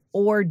you,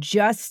 or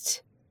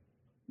just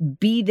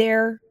be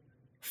there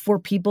for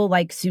people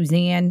like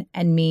Suzanne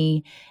and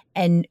me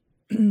and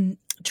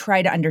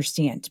try to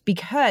understand,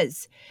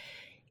 because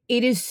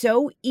it is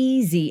so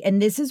easy.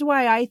 And this is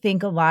why I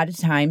think a lot of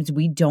times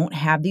we don't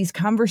have these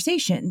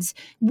conversations.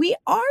 We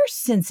are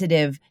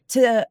sensitive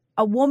to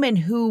a woman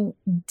who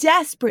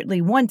desperately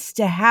wants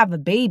to have a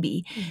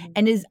baby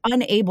and is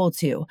unable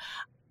to.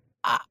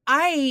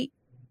 I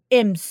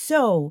am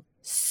so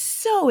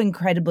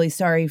incredibly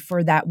sorry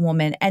for that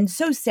woman and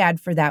so sad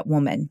for that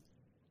woman.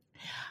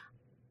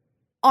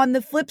 On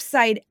the flip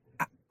side,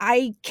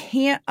 I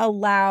can't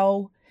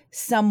allow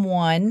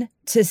someone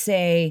to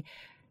say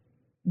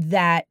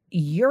that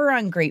you're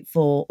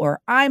ungrateful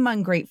or I'm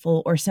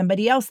ungrateful or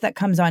somebody else that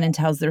comes on and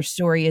tells their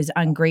story is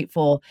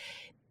ungrateful,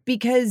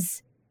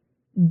 because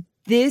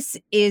this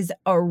is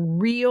a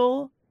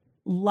real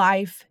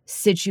life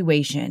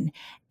situation.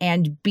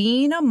 And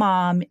being a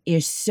mom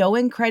is so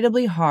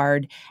incredibly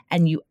hard.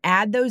 And you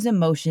add those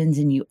emotions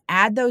and you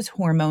add those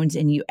hormones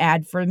and you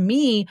add, for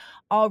me,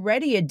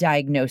 already a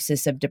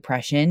diagnosis of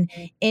depression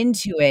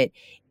into it.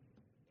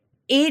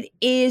 It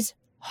is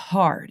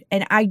hard.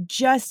 And I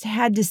just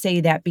had to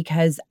say that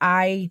because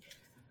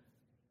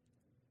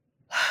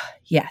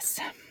yes.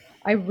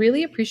 I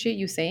really appreciate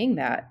you saying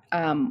that.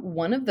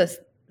 One of the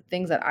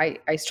things that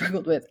I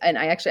struggled with, and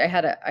I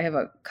have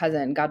a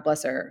cousin, God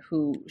bless her,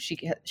 who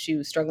she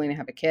was struggling to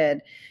have a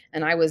kid,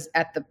 and I was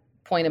at the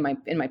point in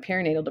my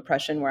perinatal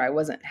depression where I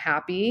wasn't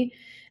happy,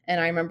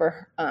 and I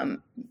remember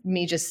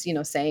me just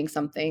saying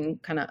something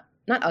kind of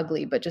not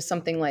ugly, but just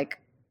something like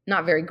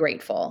not very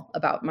grateful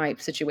about my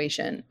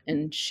situation.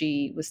 And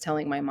she was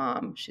telling my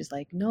mom, she's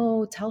like,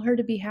 no, tell her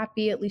to be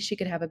happy. At least she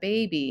could have a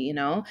baby.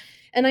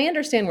 And I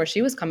understand where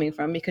she was coming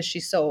from because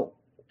she's so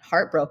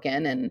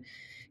heartbroken. And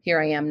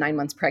here I am 9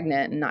 months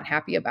pregnant and not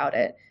happy about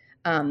it.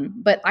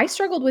 But I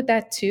struggled with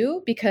that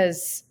too,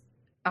 because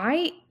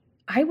I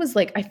was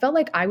like, I felt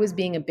like I was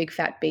being a big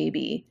fat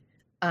baby.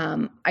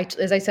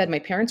 As I said, my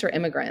parents are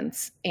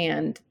immigrants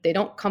and they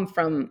come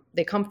from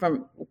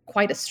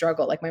quite a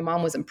struggle. Like my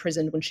mom was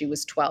imprisoned when she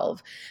was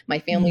 12. My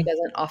family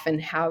doesn't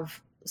often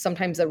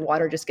sometimes the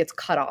water just gets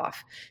cut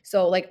off.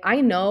 So like,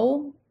 I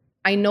know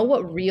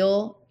what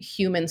real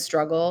human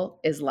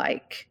struggle is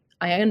like.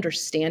 I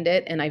understand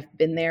it and I've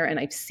been there and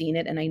I've seen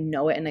it and I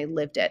know it and I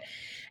lived it.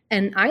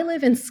 And I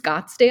live in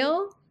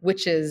Scottsdale,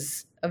 which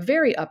is a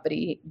very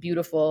uppity,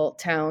 beautiful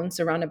town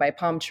surrounded by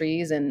palm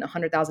trees and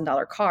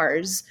 $100,000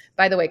 cars.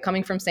 By the way,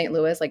 coming from St.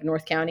 Louis, like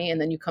North County, and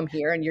then you come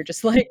here and you're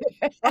just like,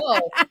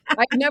 oh,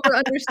 I've never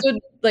understood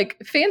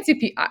like fancy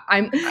people.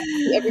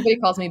 Everybody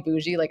calls me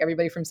bougie. Like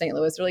everybody from St.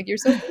 Louis, they're like, you're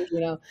so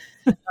bougie,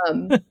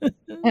 and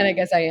I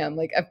guess I am.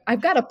 Like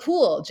I've got a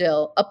pool,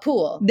 Jill, a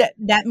pool.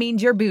 That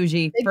means you're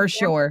bougie. Exactly. For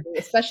sure.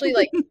 Especially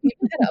like if you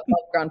had an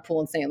above ground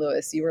pool in St.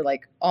 Louis, you were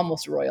like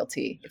almost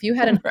royalty. If you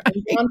had an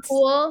underground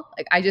pool,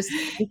 like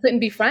we couldn't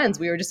be friends.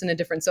 We were just in a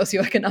different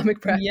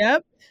socioeconomic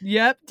bracket.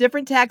 Yep.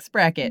 Different tax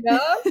bracket.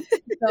 Yep.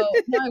 So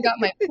now I've got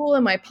my pool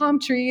and my palm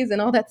trees and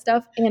all that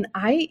stuff. And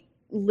I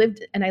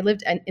lived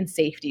in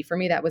safety. For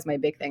me, that was my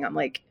big thing. I'm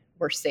like,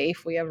 we're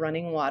safe. We have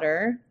running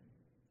water.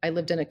 I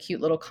lived in a cute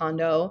little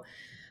condo.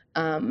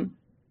 I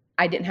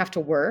didn't have to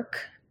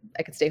work.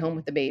 I could stay home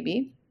with the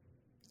baby.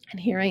 And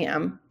here I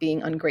am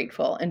being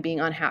ungrateful and being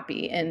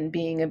unhappy and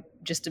being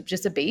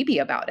just a baby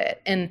about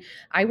it. And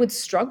I would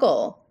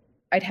struggle.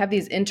 I'd have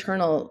these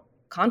internal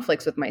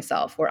conflicts with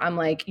myself where I'm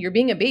like, you're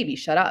being a baby,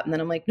 shut up. And then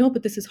I'm like, no,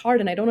 but this is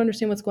hard and I don't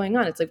understand what's going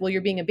on. It's like, well,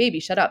 you're being a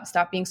baby, shut up.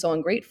 Stop being so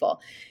ungrateful.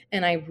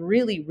 And I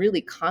really, really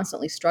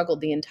constantly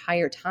struggled the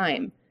entire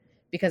time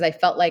because I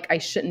felt like I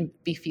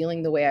shouldn't be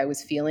feeling the way I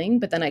was feeling,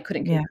 but then I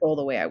couldn't control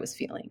the way I was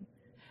feeling.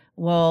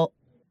 Well,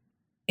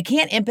 I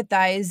can't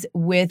empathize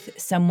with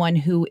someone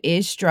who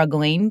is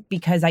struggling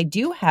because I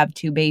do have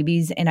 2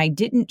 babies and I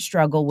didn't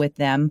struggle with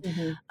them.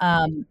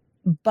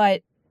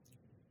 But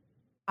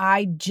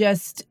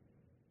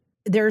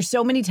there are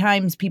so many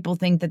times people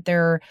think that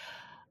they're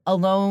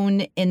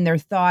alone in their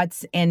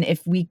thoughts. And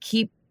if we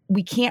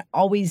can't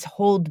always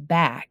hold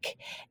back.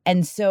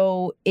 And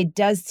so it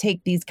does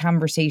take these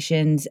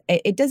conversations.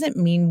 It doesn't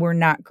mean we're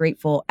not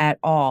grateful at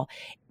all,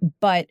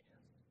 but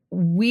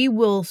we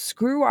will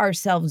screw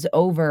ourselves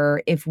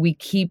over if we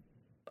keep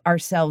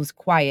ourselves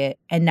quiet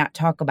and not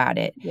talk about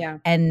it. Yeah.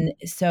 And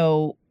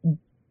so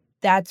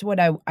that's what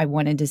I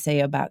wanted to say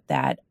about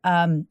that.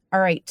 All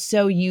right.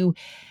 So you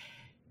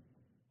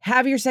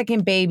have your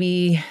second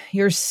baby,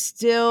 you're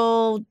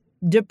still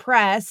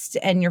depressed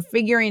and you're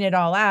figuring it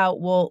all out.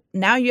 Well,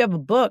 now you have a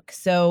book.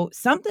 So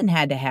something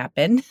had to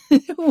happen.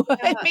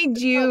 What made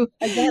you?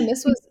 Again,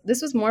 this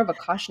was more of a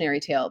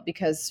cautionary tale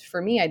because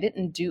for me, I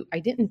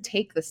didn't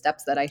take the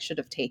steps that I should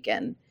have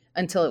taken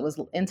until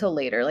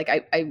later. Like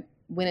I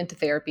went into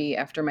therapy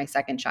after my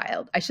second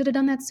child. I should have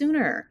done that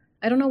sooner.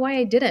 I don't know why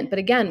I didn't. But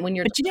again, when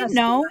you're But you didn't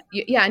know.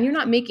 And you're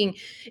not making,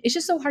 it's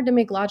just so hard to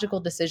make logical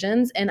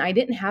decisions. And I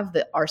didn't have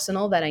the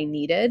arsenal that I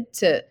needed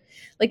to,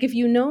 like, if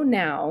you know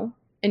now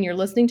and you're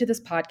listening to this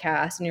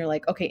podcast and you're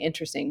like, okay,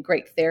 interesting,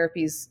 great,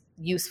 therapy's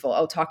useful.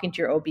 Oh, talking to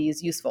your OB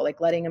is useful.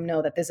 Like letting them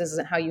know that this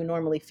isn't how you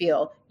normally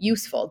feel.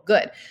 Useful.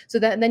 Good. So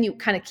then you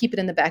kind of keep it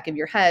in the back of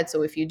your head.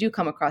 So if you do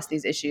come across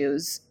these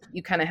issues,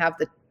 you kind of have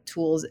the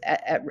tools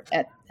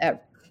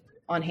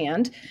on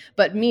hand.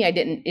 But me,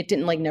 it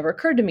didn't like never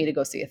occurred to me to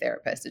go see a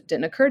therapist. It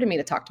didn't occur to me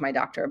to talk to my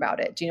doctor about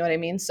it. Do you know what I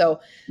mean? So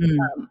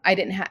I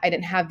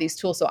didn't have these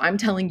tools. So I'm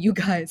telling you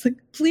guys, like,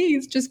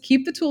 please just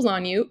keep the tools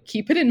on you,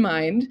 keep it in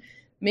mind,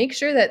 make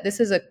sure that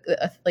this is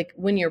like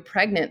when you're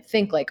pregnant,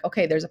 think like,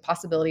 okay, there's a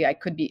possibility I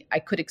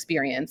could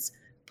experience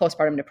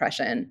postpartum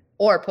depression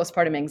or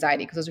postpartum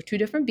anxiety, because those are 2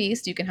 different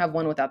beasts. You can have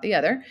one without the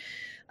other.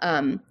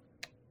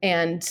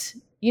 And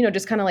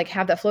just kind of like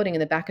have that floating in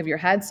the back of your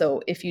head.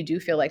 So if you do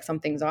feel like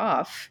something's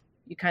off,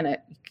 you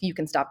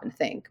can stop and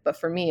think. But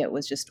for me, it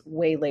was just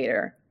way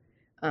later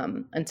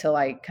until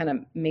I kind of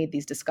made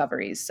these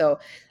discoveries. So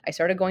I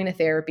started going to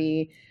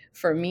therapy.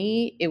 for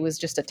me, it was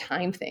just a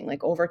time thing.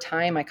 Like over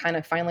time, I kind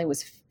of finally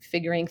was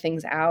figuring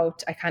things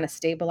out. I kind of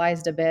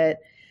stabilized a bit.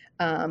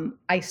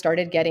 I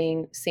started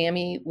getting,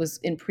 Sammy was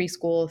in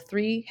preschool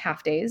 3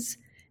 half days,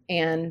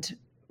 and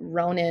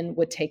Ronan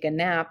would take a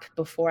nap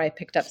before I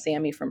picked up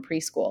Sammy from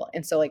preschool.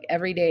 And so like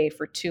every day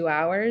for 2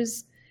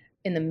 hours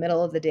in the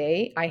middle of the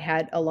day, I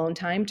had alone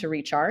time to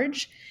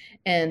recharge.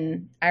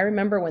 And I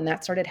remember when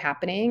that started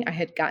happening, I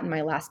had gotten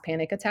my last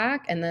panic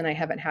attack, and then I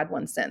haven't had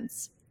one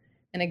since.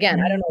 And again,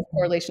 I don't know if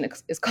correlation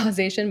is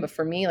causation, but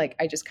for me, like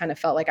I just kind of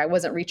felt like I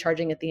wasn't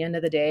recharging at the end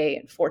of the day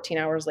and 14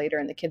 hours later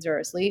and the kids are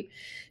asleep.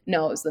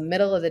 No, it was the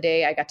middle of the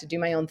day. I got to do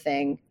my own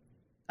thing.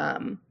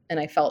 And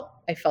I felt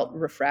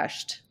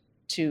refreshed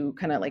to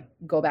kind of like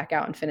go back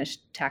out and finish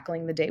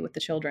tackling the day with the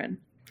children.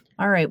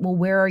 All right. Well,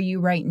 where are you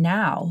right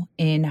now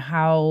in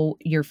how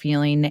you're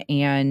feeling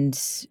and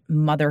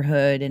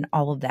motherhood and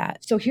all of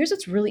that? So here's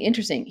what's really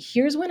interesting.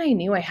 Here's when I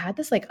knew I had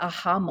this like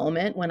aha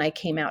moment when I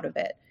came out of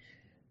it.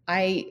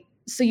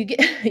 So you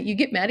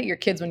get mad at your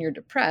kids when you're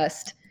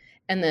depressed,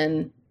 and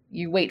then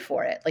you wait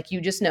for it. Like you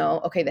just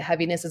know, okay, the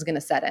heaviness is going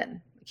to set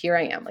in. Here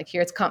I am. Like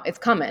here it's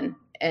coming.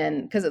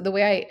 And because the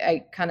way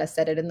I kind of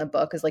said it in the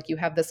book is like you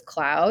have this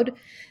cloud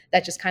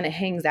that just kind of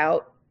hangs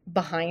out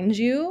behind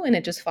you, and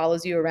it just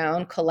follows you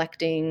around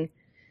collecting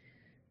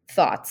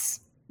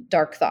thoughts,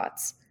 dark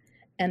thoughts.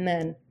 And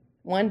then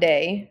one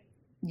day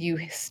you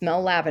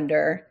smell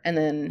lavender, and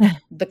then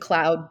the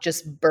cloud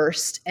just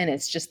burst, and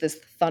it's just this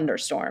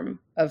thunderstorm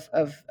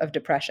of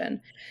depression.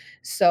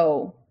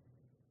 So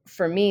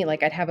for me,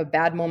 like I'd have a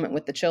bad moment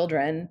with the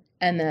children,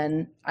 and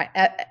then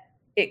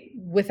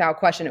without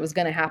question, it was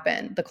going to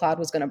happen. The cloud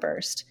was going to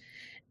burst.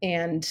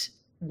 And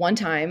one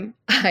time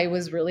I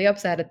was really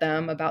upset at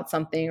them about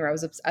something, or I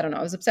was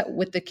upset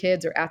with the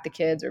kids or at the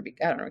kids, or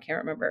I don't know, I can't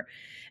remember.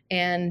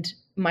 And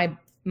my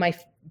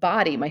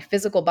body, my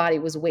physical body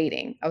was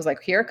waiting. I was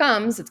like, here it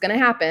comes. It's going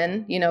to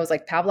happen. You know, it was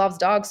like Pavlov's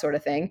dog sort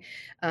of thing.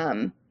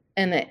 And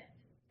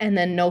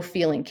then no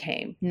feeling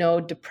came, no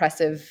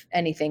depressive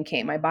anything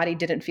came. My body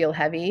didn't feel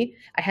heavy.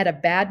 I had a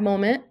bad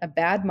moment, a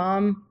bad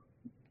mom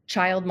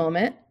child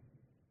moment.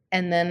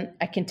 And then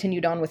I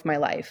continued on with my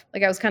life.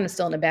 Like I was kind of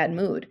still in a bad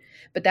mood,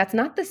 but that's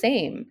not the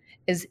same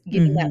as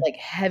getting that like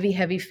heavy,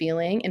 heavy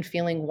feeling and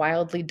feeling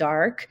wildly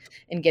dark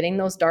and getting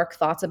those dark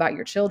thoughts about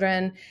your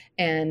children.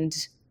 And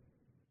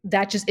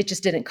it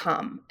just didn't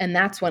come. And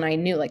that's when I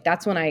knew, like,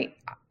 that's when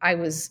I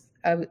was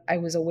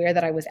aware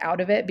that I was out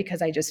of it,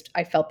 because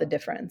I felt the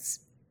difference,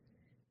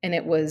 and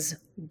it was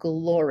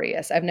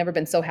glorious. I've never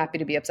been so happy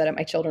to be upset at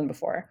my children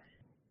before.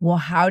 Well,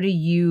 how do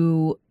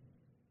you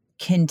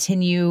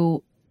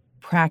continue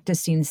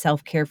practicing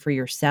self-care for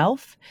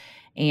yourself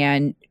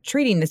and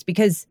treating this?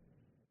 Because,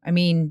 I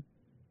mean,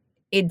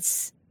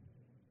 it's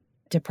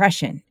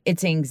depression,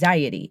 it's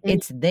anxiety,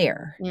 it's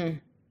there.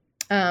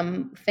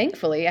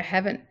 Thankfully, I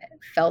haven't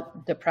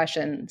felt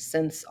depression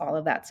since all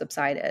of that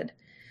subsided.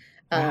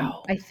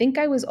 Wow. I think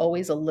I was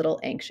always a little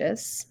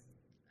anxious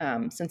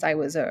since I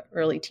was an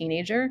early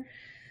teenager.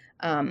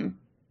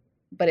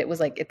 But it's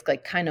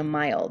like kind of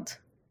mild,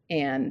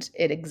 and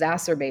it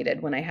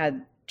exacerbated when I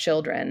had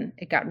children.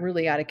 It got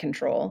really out of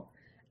control,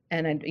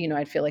 and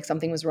I'd feel like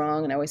something was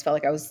wrong, and I always felt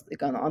like I was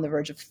like on the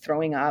verge of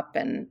throwing up.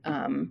 And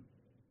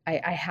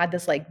I had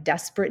this like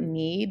desperate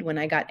need when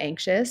I got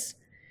anxious.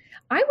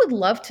 I would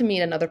love to meet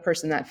another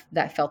person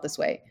that felt this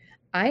way.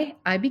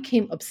 I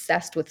became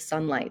obsessed with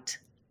sunlight.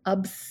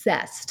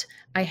 Obsessed.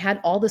 I had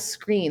all the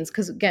screens,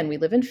 because again, we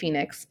live in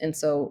Phoenix, and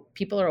so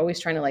people are always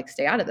trying to like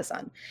stay out of the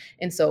sun.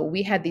 And so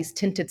we had these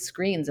tinted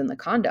screens in the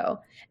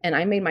condo, and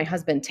I made my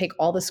husband take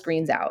all the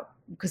screens out,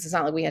 because it's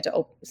not like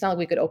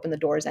we could open the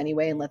doors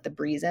anyway and let the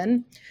breeze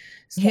in.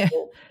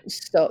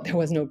 So there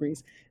was no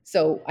breeze.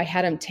 So I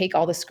had him take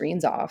all the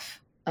screens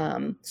off,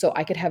 so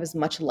I could have as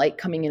much light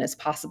coming in as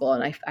possible.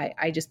 And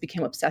I just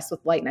became obsessed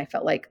with light, and I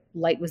felt like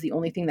light was the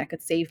only thing that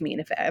could save me.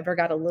 And if it ever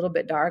got a little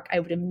bit dark, I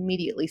would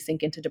immediately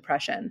sink into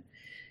depression.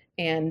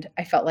 And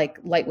I felt like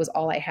light was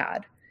all I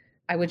had.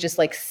 I would just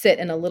like sit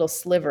in a little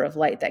sliver of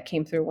light that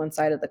came through one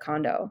side of the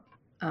condo.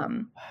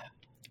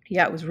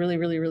 It was really,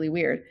 really, really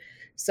weird.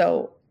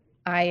 So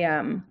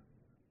the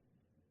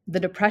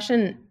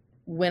depression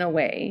went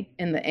away,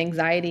 and the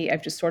anxiety,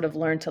 I've just sort of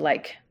learned to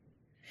like,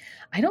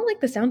 I don't like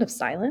the sound of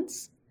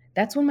silence.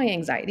 That's when my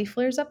anxiety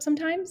flares up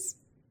sometimes.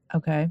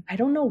 Okay. I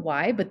don't know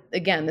why, but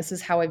again, this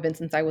is how I've been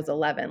since I was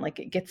 11. Like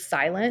it gets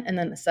silent, and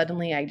then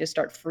suddenly I just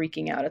start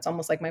freaking out. It's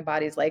almost like my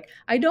body's like,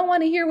 I don't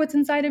want to hear what's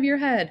inside of your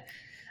head.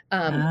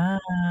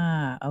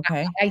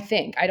 Okay. I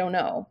think, I don't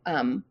know.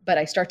 But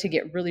I start to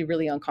get really,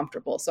 really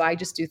uncomfortable. So I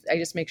just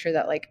make sure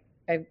that like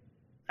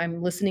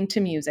I'm listening to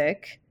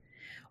music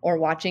or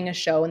watching a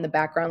show in the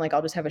background. Like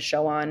I'll just have a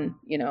show on,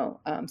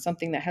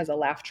 something that has a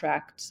laugh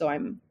track. So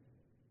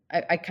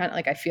I kind of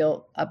like, I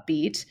feel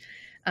upbeat.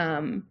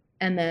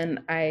 And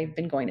then I've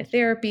been going to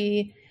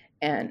therapy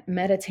and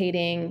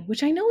meditating,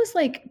 which I know is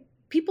like,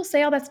 people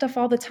say all that stuff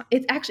all the time.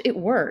 It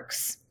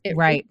works. It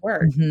really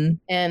works.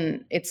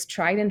 And it's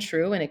tried and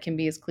true, and it can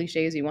be as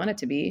cliche as you want it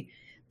to be,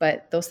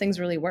 but those things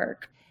really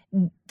work.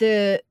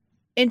 The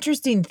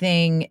interesting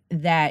thing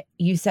that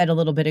you said a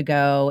little bit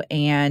ago,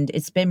 and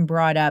it's been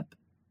brought up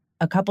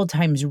a couple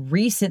times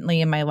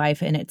recently in my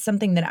life, and it's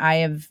something that I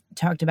have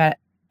talked about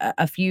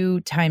a few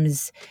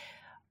times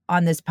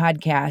on this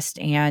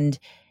podcast, and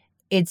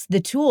it's the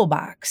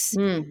toolbox.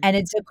 And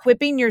it's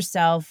equipping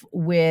yourself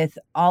with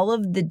all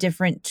of the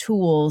different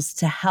tools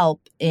to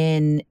help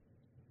in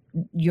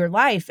your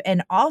life,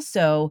 and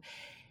also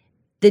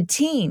the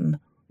team.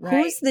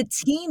 Right. Who's the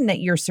team that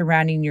you're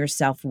surrounding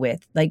yourself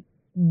with? Like,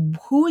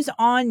 who's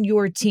on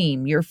your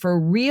team, your for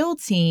real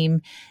team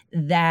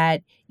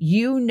that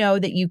you know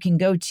that you can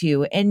go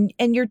to. And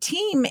your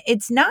team,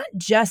 it's not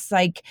just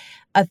like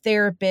a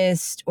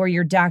therapist or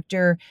your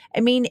doctor.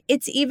 I mean,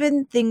 it's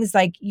even things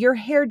like your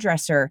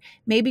hairdresser,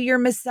 maybe your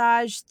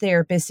massage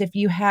therapist if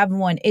you have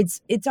one.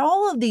 It's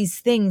all of these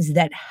things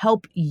that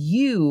help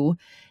you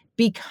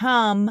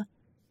become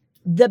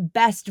the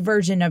best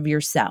version of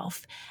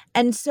yourself.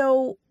 And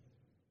so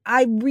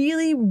I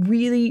really,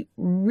 really,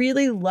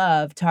 really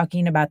love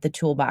talking about the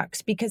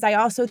toolbox, because I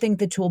also think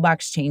the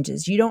toolbox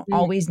changes. You don't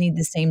always need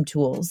the same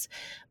tools.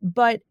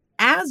 But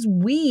as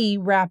we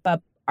wrap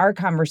up our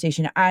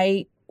conversation,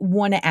 I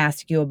want to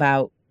ask you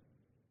about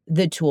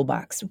the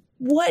toolbox.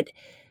 What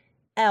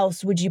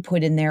else would you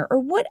put in there, or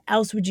what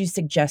else would you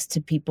suggest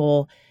to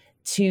people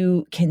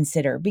to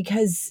consider?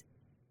 Because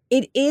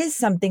it is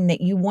something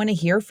that you want to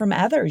hear from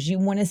others. You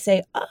want to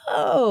say,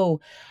 oh,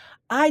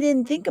 I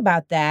didn't think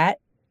about that.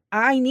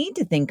 I need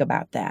to think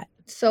about that.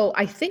 So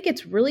I think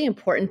it's really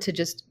important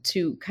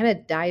to kind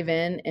of dive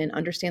in and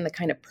understand the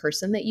kind of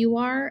person that you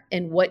are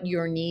and what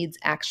your needs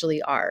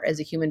actually are as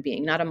a human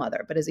being, not a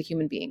mother, but as a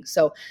human being.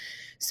 So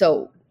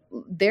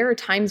there are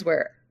times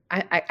where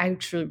I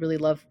truly really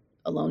love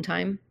alone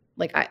time.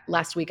 Like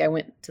last week I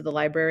went to the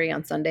library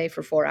on Sunday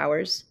for 4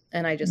 hours,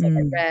 and I just I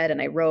read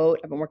and I wrote.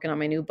 I've been working on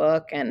my new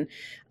book, and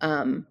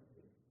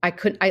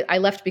I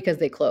left because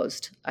they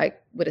closed. I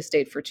would have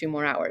stayed for 2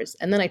 more hours.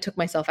 And then I took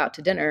myself out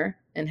to dinner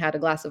and had a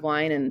glass of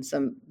wine and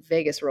some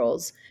Vegas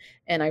rolls.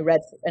 And I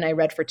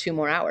read for 2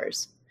 more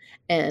hours.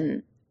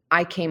 And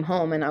I came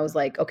home and I was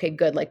like, okay,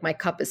 good. Like, my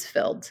cup is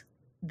filled.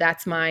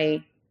 That's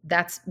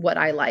what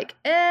I like.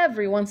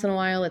 Every once in a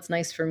while, it's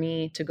nice for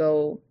me to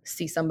go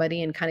see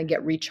somebody and kind of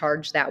get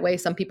recharged that way.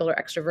 Some people are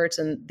extroverts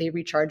and they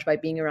recharge by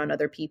being around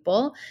other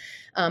people.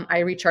 I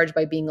recharge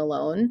by being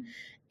alone.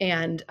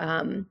 And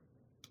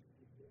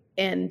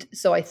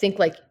so I think,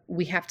 like,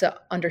 we have to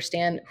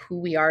understand who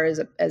we are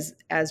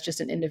as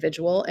just an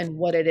individual and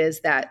what it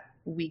is that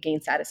we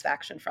gain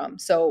satisfaction from.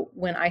 So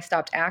when I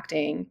stopped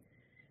acting,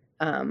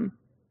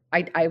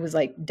 I was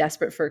like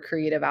desperate for a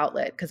creative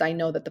outlet, because I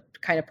know that the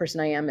kind of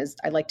person I am is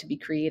I like to be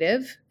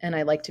creative, and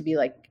I like to be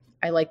like,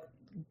 I like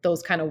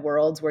those kind of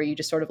worlds where you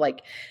just sort of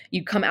like,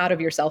 you come out of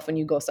yourself and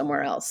you go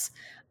somewhere else.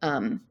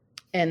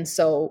 And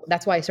so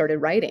that's why I started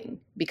writing,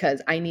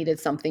 because I needed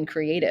something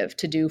creative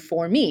to do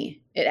for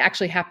me. It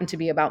actually happened to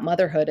be about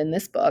motherhood in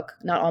this book.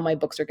 Not all my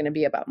books are going to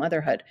be about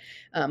motherhood,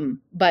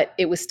 but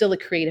it was still a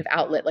creative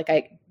outlet.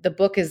 Like, the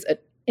book is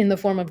in the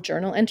form of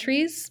journal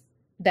entries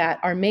that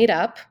are made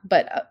up,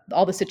 but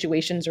all the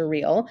situations are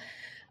real.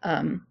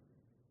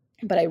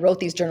 But I wrote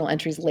these journal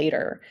entries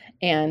later,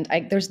 and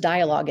there's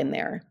dialogue in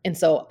there. And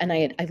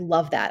I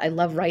love that. I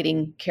love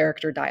writing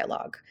character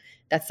dialogue.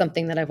 That's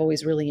something that I've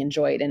always really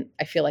enjoyed, and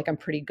I feel like I'm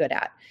pretty good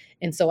at.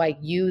 And so I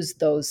use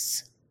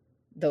those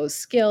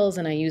skills,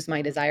 and I use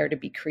my desire to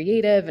be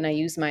creative, and I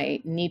use my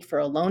need for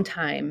alone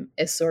time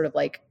as sort of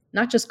like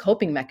not just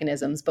coping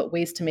mechanisms, but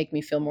ways to make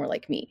me feel more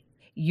like me.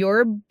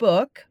 Your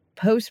book,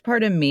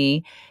 Postpartum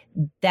Me,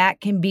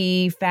 that can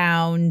be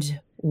found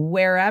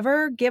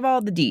wherever. Give all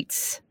the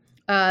deets.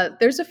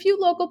 There's a few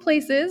local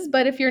places,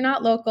 but if you're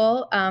not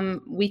local,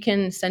 we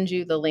can send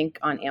you the link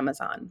on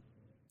Amazon.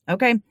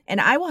 Okay.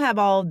 And I will have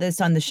all of this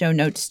on the show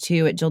notes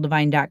too at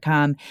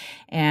JillDevine.com.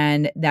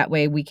 And that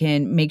way we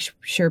can make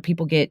sure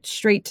people get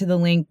straight to the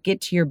link, get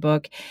to your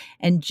book,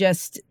 and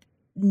just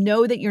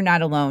know that you're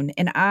not alone.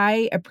 And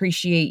I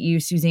appreciate you,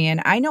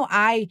 Suzanne. I know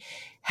I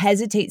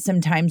hesitate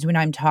sometimes when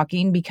I'm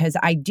talking, because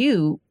I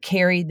do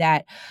carry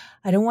that.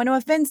 I don't want to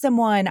offend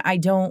someone. I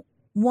don't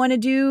want to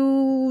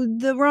do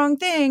the wrong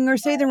thing or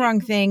say the wrong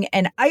thing.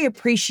 And I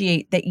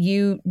appreciate that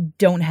you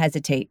don't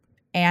hesitate.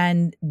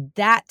 And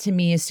that to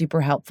me is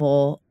super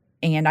helpful.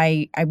 And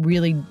I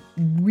really,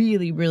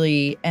 really,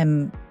 really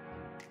am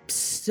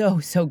so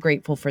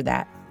grateful for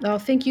that. Oh,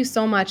 thank you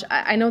so much.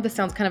 I know this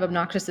sounds kind of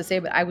obnoxious to say,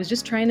 but I was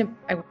just I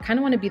kind of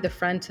want to be the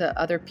friend to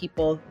other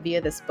people via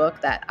this book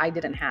that I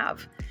didn't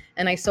have.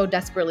 And I so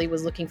desperately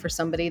was looking for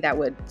somebody that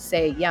would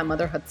say, yeah,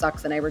 motherhood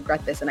sucks, and I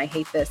regret this, and I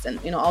hate this, and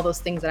all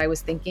those things that I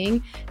was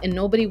thinking, and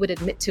nobody would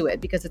admit to it,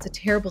 because it's a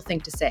terrible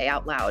thing to say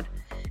out loud.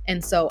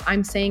 And so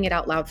I'm saying it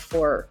out loud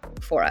for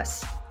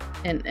us.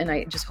 And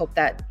I just hope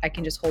that I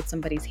can just hold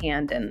somebody's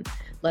hand and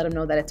let them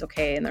know that it's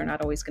okay, and they're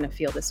not always going to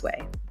feel this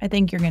way. I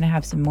think you're going to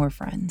have some more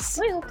friends.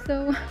 I hope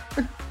so.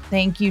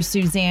 Thank you,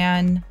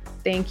 Suzanne.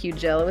 Thank you,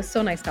 Jill. It was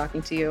so nice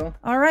talking to you.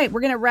 All right, we're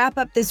going to wrap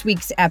up this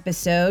week's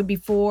episode.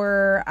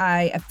 Before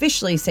I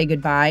officially say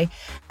goodbye,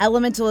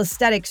 Elemental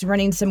Aesthetics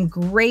running some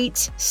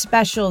great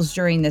specials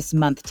during this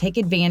month. Take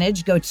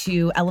advantage. Go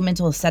to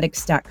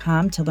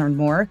elementalaesthetics.com to learn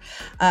more.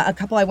 A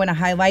couple I want to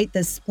highlight: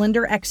 the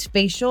Splendor X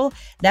Facial.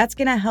 That's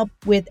going to help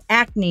with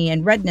acne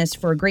and redness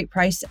for a great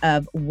price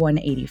of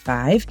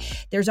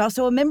 $185. There's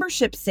also a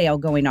membership sale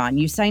going on.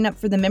 You sign up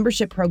for the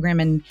membership program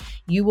and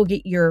you will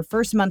get your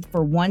first month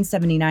for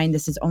 $179.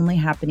 This is only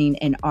happening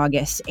in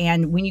August.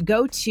 And when you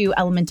go to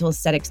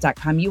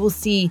elementalaesthetics.com, you will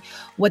see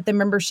what the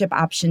membership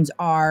options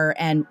are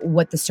and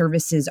what the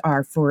services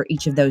are for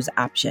each of those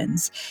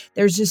options.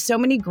 There's just so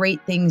many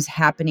great things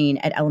happening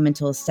at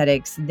Elemental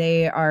Aesthetics.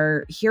 They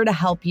are here to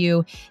help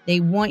you. They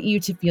want you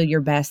to feel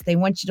your best. They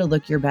want you to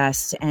look your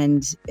best,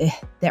 and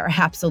they're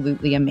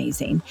absolutely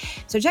amazing.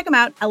 So check them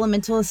out,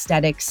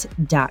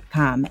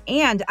 elementalaesthetics.com.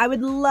 And I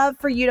would love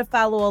for you to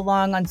follow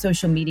along on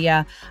social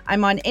media.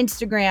 I'm on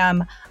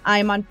Instagram,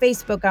 I'm on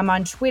Facebook, I'm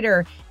on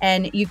Twitter,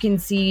 and you can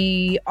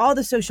see all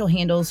the social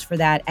handles for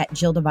that at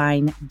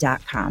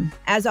JillDevine.com.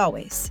 As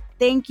always,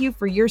 thank you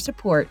for your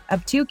support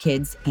of Two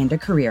Kids and a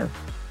Career.